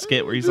 Benny Hill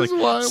skit where he's like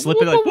Just walk-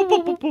 slipping like whoop,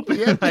 boop, whoop, boop, boop, whoop, boop,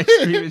 yeah. and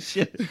ice cream and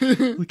shit.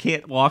 He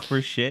can't walk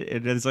for shit,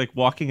 and is like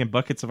walking in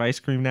buckets of ice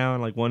cream now,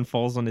 and like one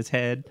falls on his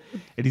head,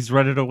 and he's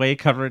running away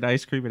covered in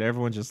ice cream, and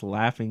everyone's just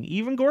laughing.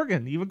 Even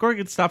Gorgon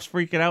stops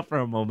freaking out for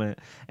a moment,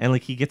 and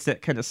like he gets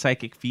that kind of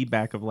psychic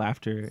feedback of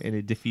laughter, and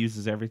it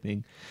diffuses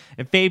everything.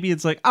 And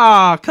Fabian's like,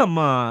 "Ah, come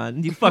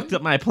on, you fucked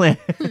up my plan."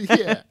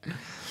 Yeah.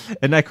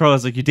 And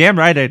Nightcrawler's like, "You're damn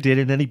right I did,"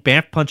 and then he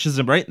bamf punches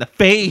him right in the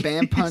face.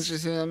 Bam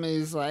punches him. And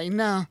he's like,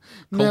 no,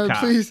 Cold cock.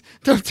 please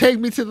don't take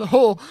me to the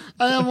hole.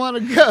 I don't want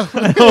to go.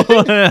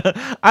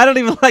 I don't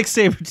even like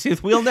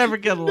Sabretooth. We'll never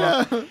get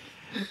along. No.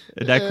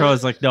 And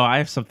Nightcrawler's like, "No, I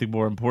have something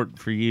more important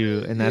for you."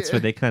 And that's Yeah. where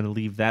they kind of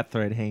leave that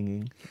thread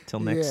hanging till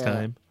next Yeah.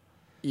 time.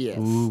 Yes.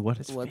 Ooh, what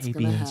is What's gonna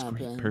Fabian's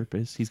great happen?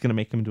 purpose? He's going to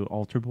make him into an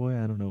altar boy?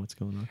 I don't know what's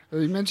going on.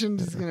 Well, he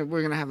mentioned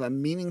we're gonna have a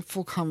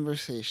meaningful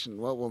conversation.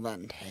 What will that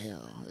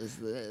entail?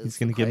 He's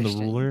going to give him the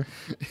ruler,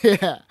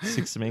 Yeah.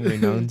 6 some angry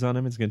nuns on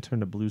him. It's going to turn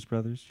to Blues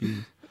Brothers.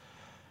 Jeez.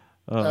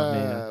 Oh,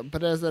 man.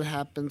 But as that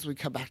happens, we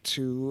come back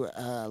to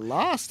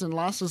Lost, and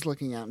Lost is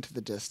looking out into the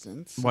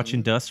distance. Watching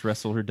and Dust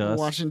wrestle her dust.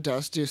 Watching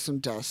Dust do some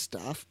Dust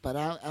stuff. But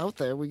out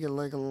there, we get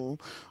like a little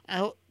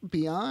out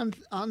beyond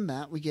on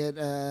that. We get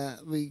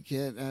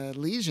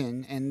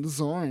Legion and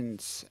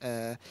Zorns.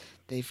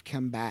 They've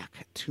come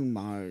back to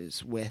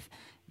Mars with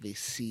the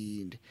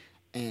seed,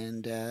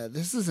 and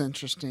this is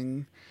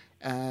interesting.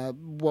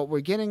 What we're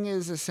getting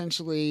is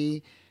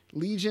essentially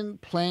Legion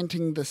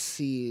planting the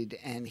seed,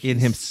 and in he's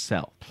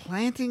himself.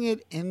 planting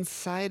it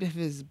inside of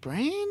his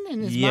brain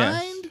and his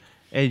Yes. mind.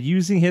 And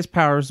using his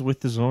powers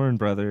with the Zorn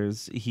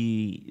brothers,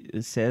 he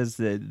says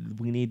that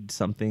we need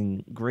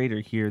something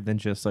greater here than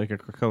just like a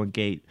Krakoan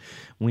gate.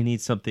 We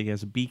need something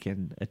as a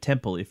beacon, a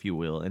temple, if you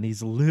will. And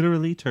he's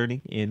literally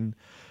turning in,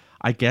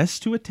 I guess,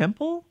 to a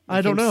temple?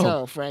 I don't know.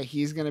 Himself, right?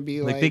 He's going to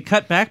be like... They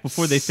cut back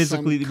before they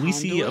physically... some We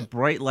see a conduit?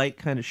 bright light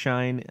kind of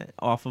shine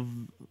off of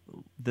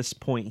this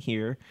point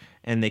here,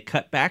 and they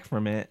cut back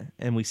from it,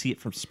 and we see it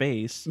from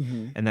space,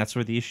 and that's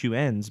where the issue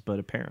ends. But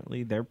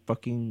apparently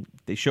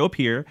they show up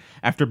here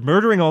after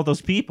murdering all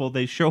those people.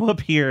 They show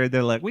up here and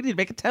they're like, we need to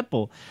make a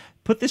temple,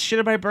 put this shit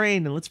in my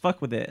brain and let's fuck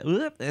with it,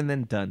 and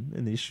then done,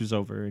 and the issue's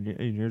over,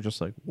 and you're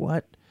just like,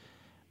 what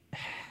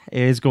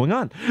is going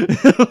on?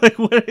 Like,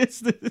 what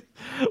is this?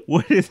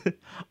 What is it?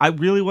 I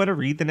really want to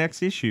read the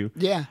next issue.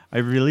 Yeah. I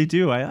really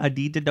do. I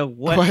need to know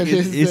what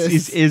is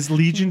this? Is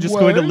Legion just What?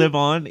 going to live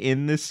on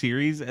in this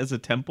series as a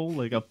temple,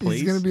 like a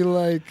place? He's going to be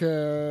like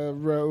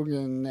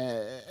Rogan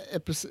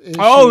episode.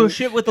 Oh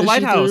shit! With the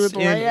lighthouse, with the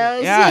in,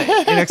 lighthouse.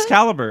 yeah, in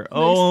Excalibur.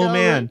 Oh Excalibur.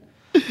 man,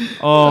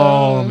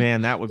 oh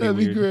man, that would be That'd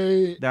weird. be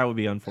great. That would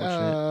be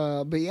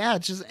unfortunate. But yeah,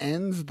 it just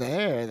ends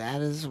there.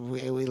 That is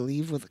where we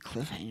leave with a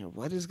cliffhanger.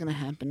 What is going to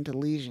happen to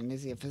Legion?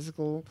 Is he a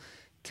physical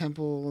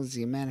temple? Is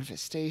he a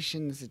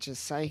manifestation? Is it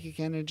just psychic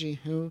energy?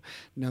 Who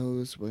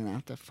knows? We're going to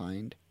have to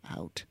find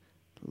out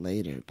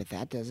later. But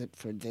that does it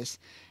for this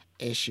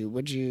issue.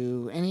 Would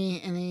you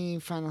any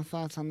final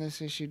thoughts on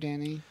this issue,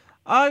 Danny?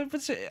 I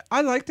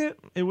liked it.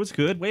 It was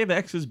good. Wave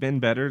X has been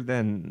better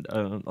than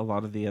a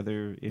lot of the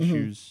other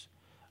issues.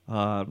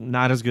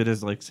 Not as good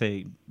as, like,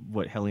 say,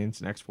 what Hellions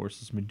and X-Force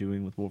has been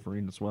doing with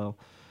Wolverine as well.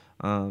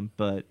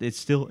 But it's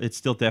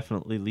still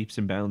definitely leaps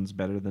and bounds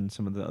better than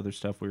some of the other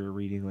stuff we were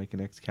reading, like in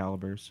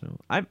Excalibur. So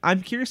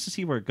I'm curious to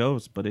see where it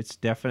goes, but it's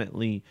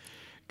definitely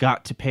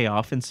got to pay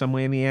off in some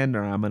way in the end,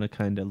 or I'm gonna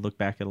kind of look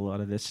back at a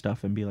lot of this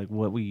stuff and be like,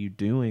 what were you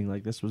doing?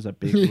 Like, this was a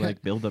big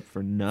like build up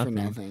for nothing.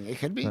 For nothing. It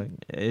could be. Like,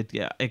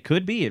 it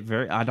could be.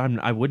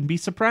 I wouldn't be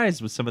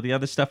surprised with some of the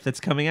other stuff that's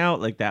coming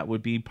out. Like, that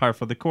would be par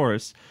for the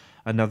course.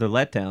 Another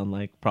letdown,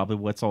 like probably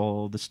what's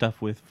all the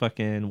stuff with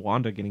fucking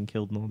Wanda getting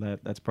killed and all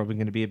that. That's probably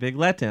going to be a big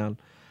letdown.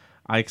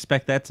 I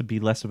expect that to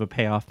be less of a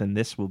payoff than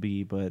this will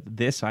be, but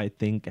this, I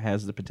think,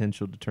 has the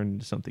potential to turn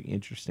into something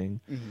interesting.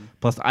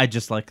 Plus, I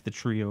just like the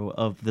trio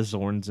of the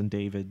Zorns and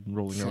David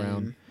rolling Same.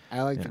 around.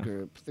 I like the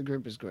group. The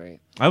group is great.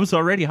 I was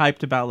already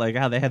hyped about like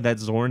how they had that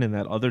Zorn in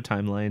that other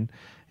timeline,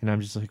 and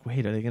I'm just like,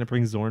 wait, are they gonna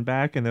bring Zorn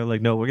back? And they're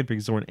like, no, we're gonna bring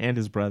Zorn and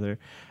his brother.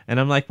 And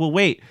I'm like, well,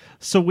 wait,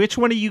 so which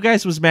one of you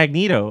guys was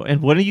Magneto?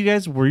 And one of you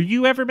guys, were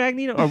you ever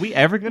Magneto? Are we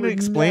ever gonna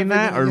explain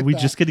that, or are we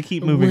just gonna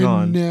keep moving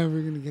on? We're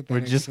never gonna get that. We're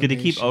just gonna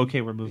keep. explanation.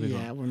 Okay, we're moving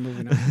on. Yeah, we're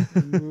moving on.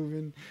 We're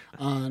moving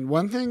on.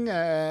 One thing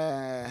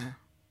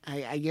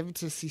I give it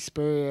to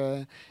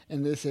Spurrier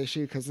in this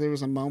issue, because there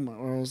was a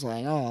moment where I was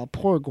like, oh,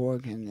 poor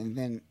Gorgon, and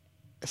then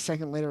a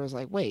second later I was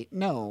like, wait,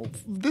 no,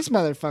 this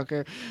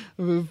motherfucker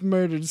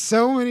murdered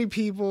so many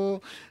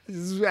people.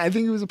 I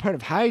think he was a part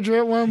of Hydra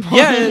at one point.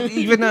 Yeah,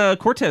 even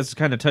Cortez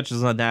kind of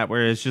touches on that,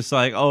 where it's just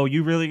like, oh,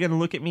 you really gonna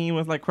look at me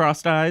with like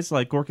crossed eyes?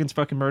 Like, Gorgon's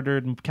fucking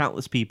murdered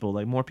countless people,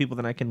 like more people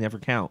than I can never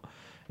count,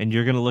 and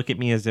you're gonna look at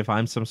me as if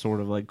I'm some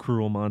sort of like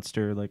cruel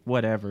monster, like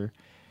whatever.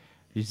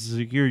 He's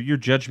like, your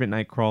judgment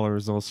Nightcrawler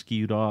is all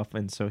skewed off,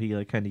 and so he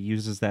like kind of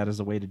uses that as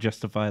a way to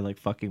justify like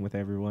fucking with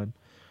everyone.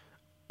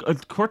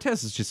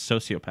 Cortez is just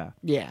sociopath.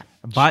 Yeah.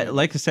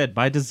 Like I said,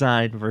 by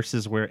design,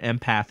 versus where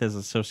Empath is a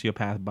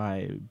sociopath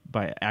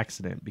by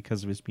accident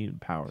because of his mutant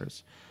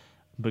powers.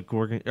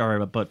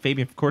 But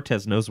Fabian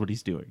Cortez knows what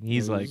he's doing.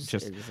 He's like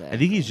just exactly. I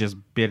think he's just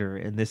bitter,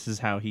 and this is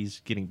how he's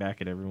getting back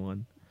at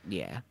everyone.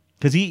 Yeah.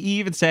 Because he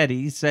even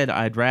said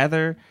I'd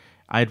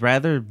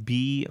rather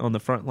be on the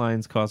front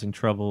lines causing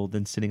trouble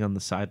than sitting on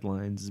the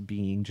sidelines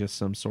being just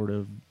some sort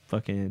of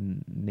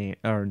fucking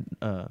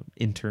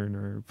intern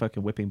or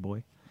fucking whipping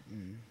boy.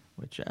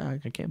 Which I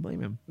can't blame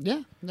him.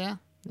 Yeah. I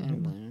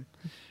don't blame him.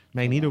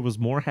 Magneto was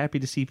more happy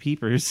to see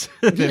Peepers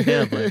than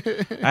him. Like,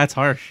 that's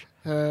harsh.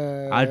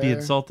 I'd be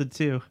insulted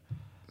too.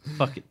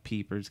 Fuck it,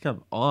 Peepers.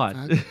 Come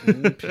on.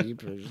 Fucking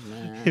Peepers,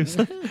 man. He was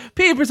like,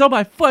 Peepers, oh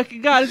my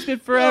fucking God, it's been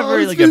forever.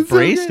 He It's like been so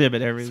embraced good. him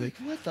and everything. Like,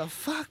 what the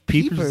fuck?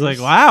 Peepers was like,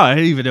 wow, I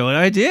didn't even know what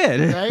I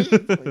did. Right?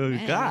 Like,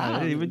 man, God, I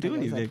didn't even do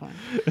think I was anything.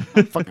 that fun.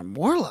 I'm fucking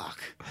Warlock.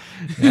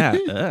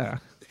 Yeah.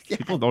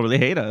 People don't really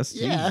hate us.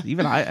 Yeah. Jeez,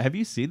 even have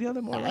you seen the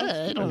other Morlocks?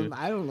 I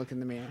don't look in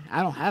the mirror.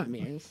 I don't have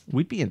mirrors.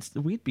 We'd be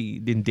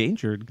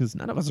endangered because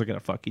none of us are gonna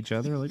fuck each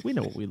other. Like, we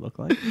know what we look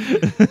like.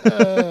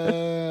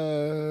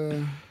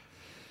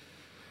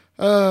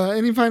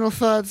 Any final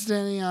thoughts,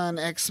 Danny, on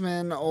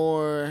X-Men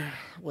or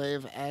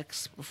Wave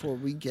X before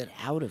we get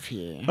out of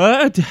here?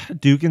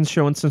 Dugan's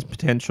showing some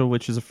potential,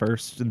 which is a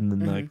first, and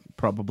then like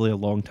probably a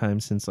long time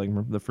since like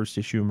the first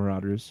issue of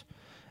Marauders.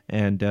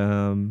 And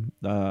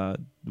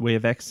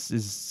Wave X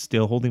is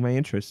still holding my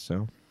interest,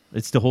 so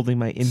it's still holding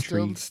my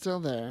intrigue. Still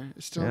there.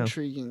 It's still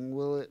intriguing.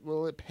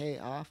 Will it pay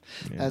off?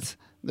 Yeah. That's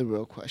the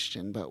real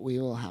question. But we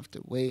will have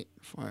to wait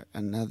for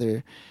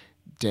another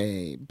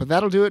day. But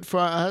that'll do it for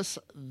us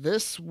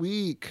this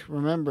week.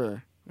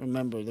 Remember,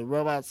 Remember, the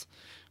robots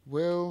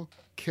will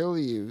kill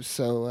you.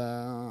 So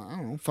I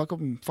don't know.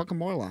 Fuck a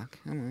Morlock.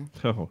 I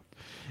don't know. Oh,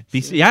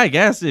 yeah, I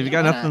guess if you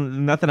got why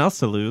nothing else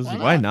to lose,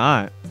 why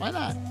not? Why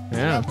not?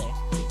 Yeah. Get out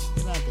there.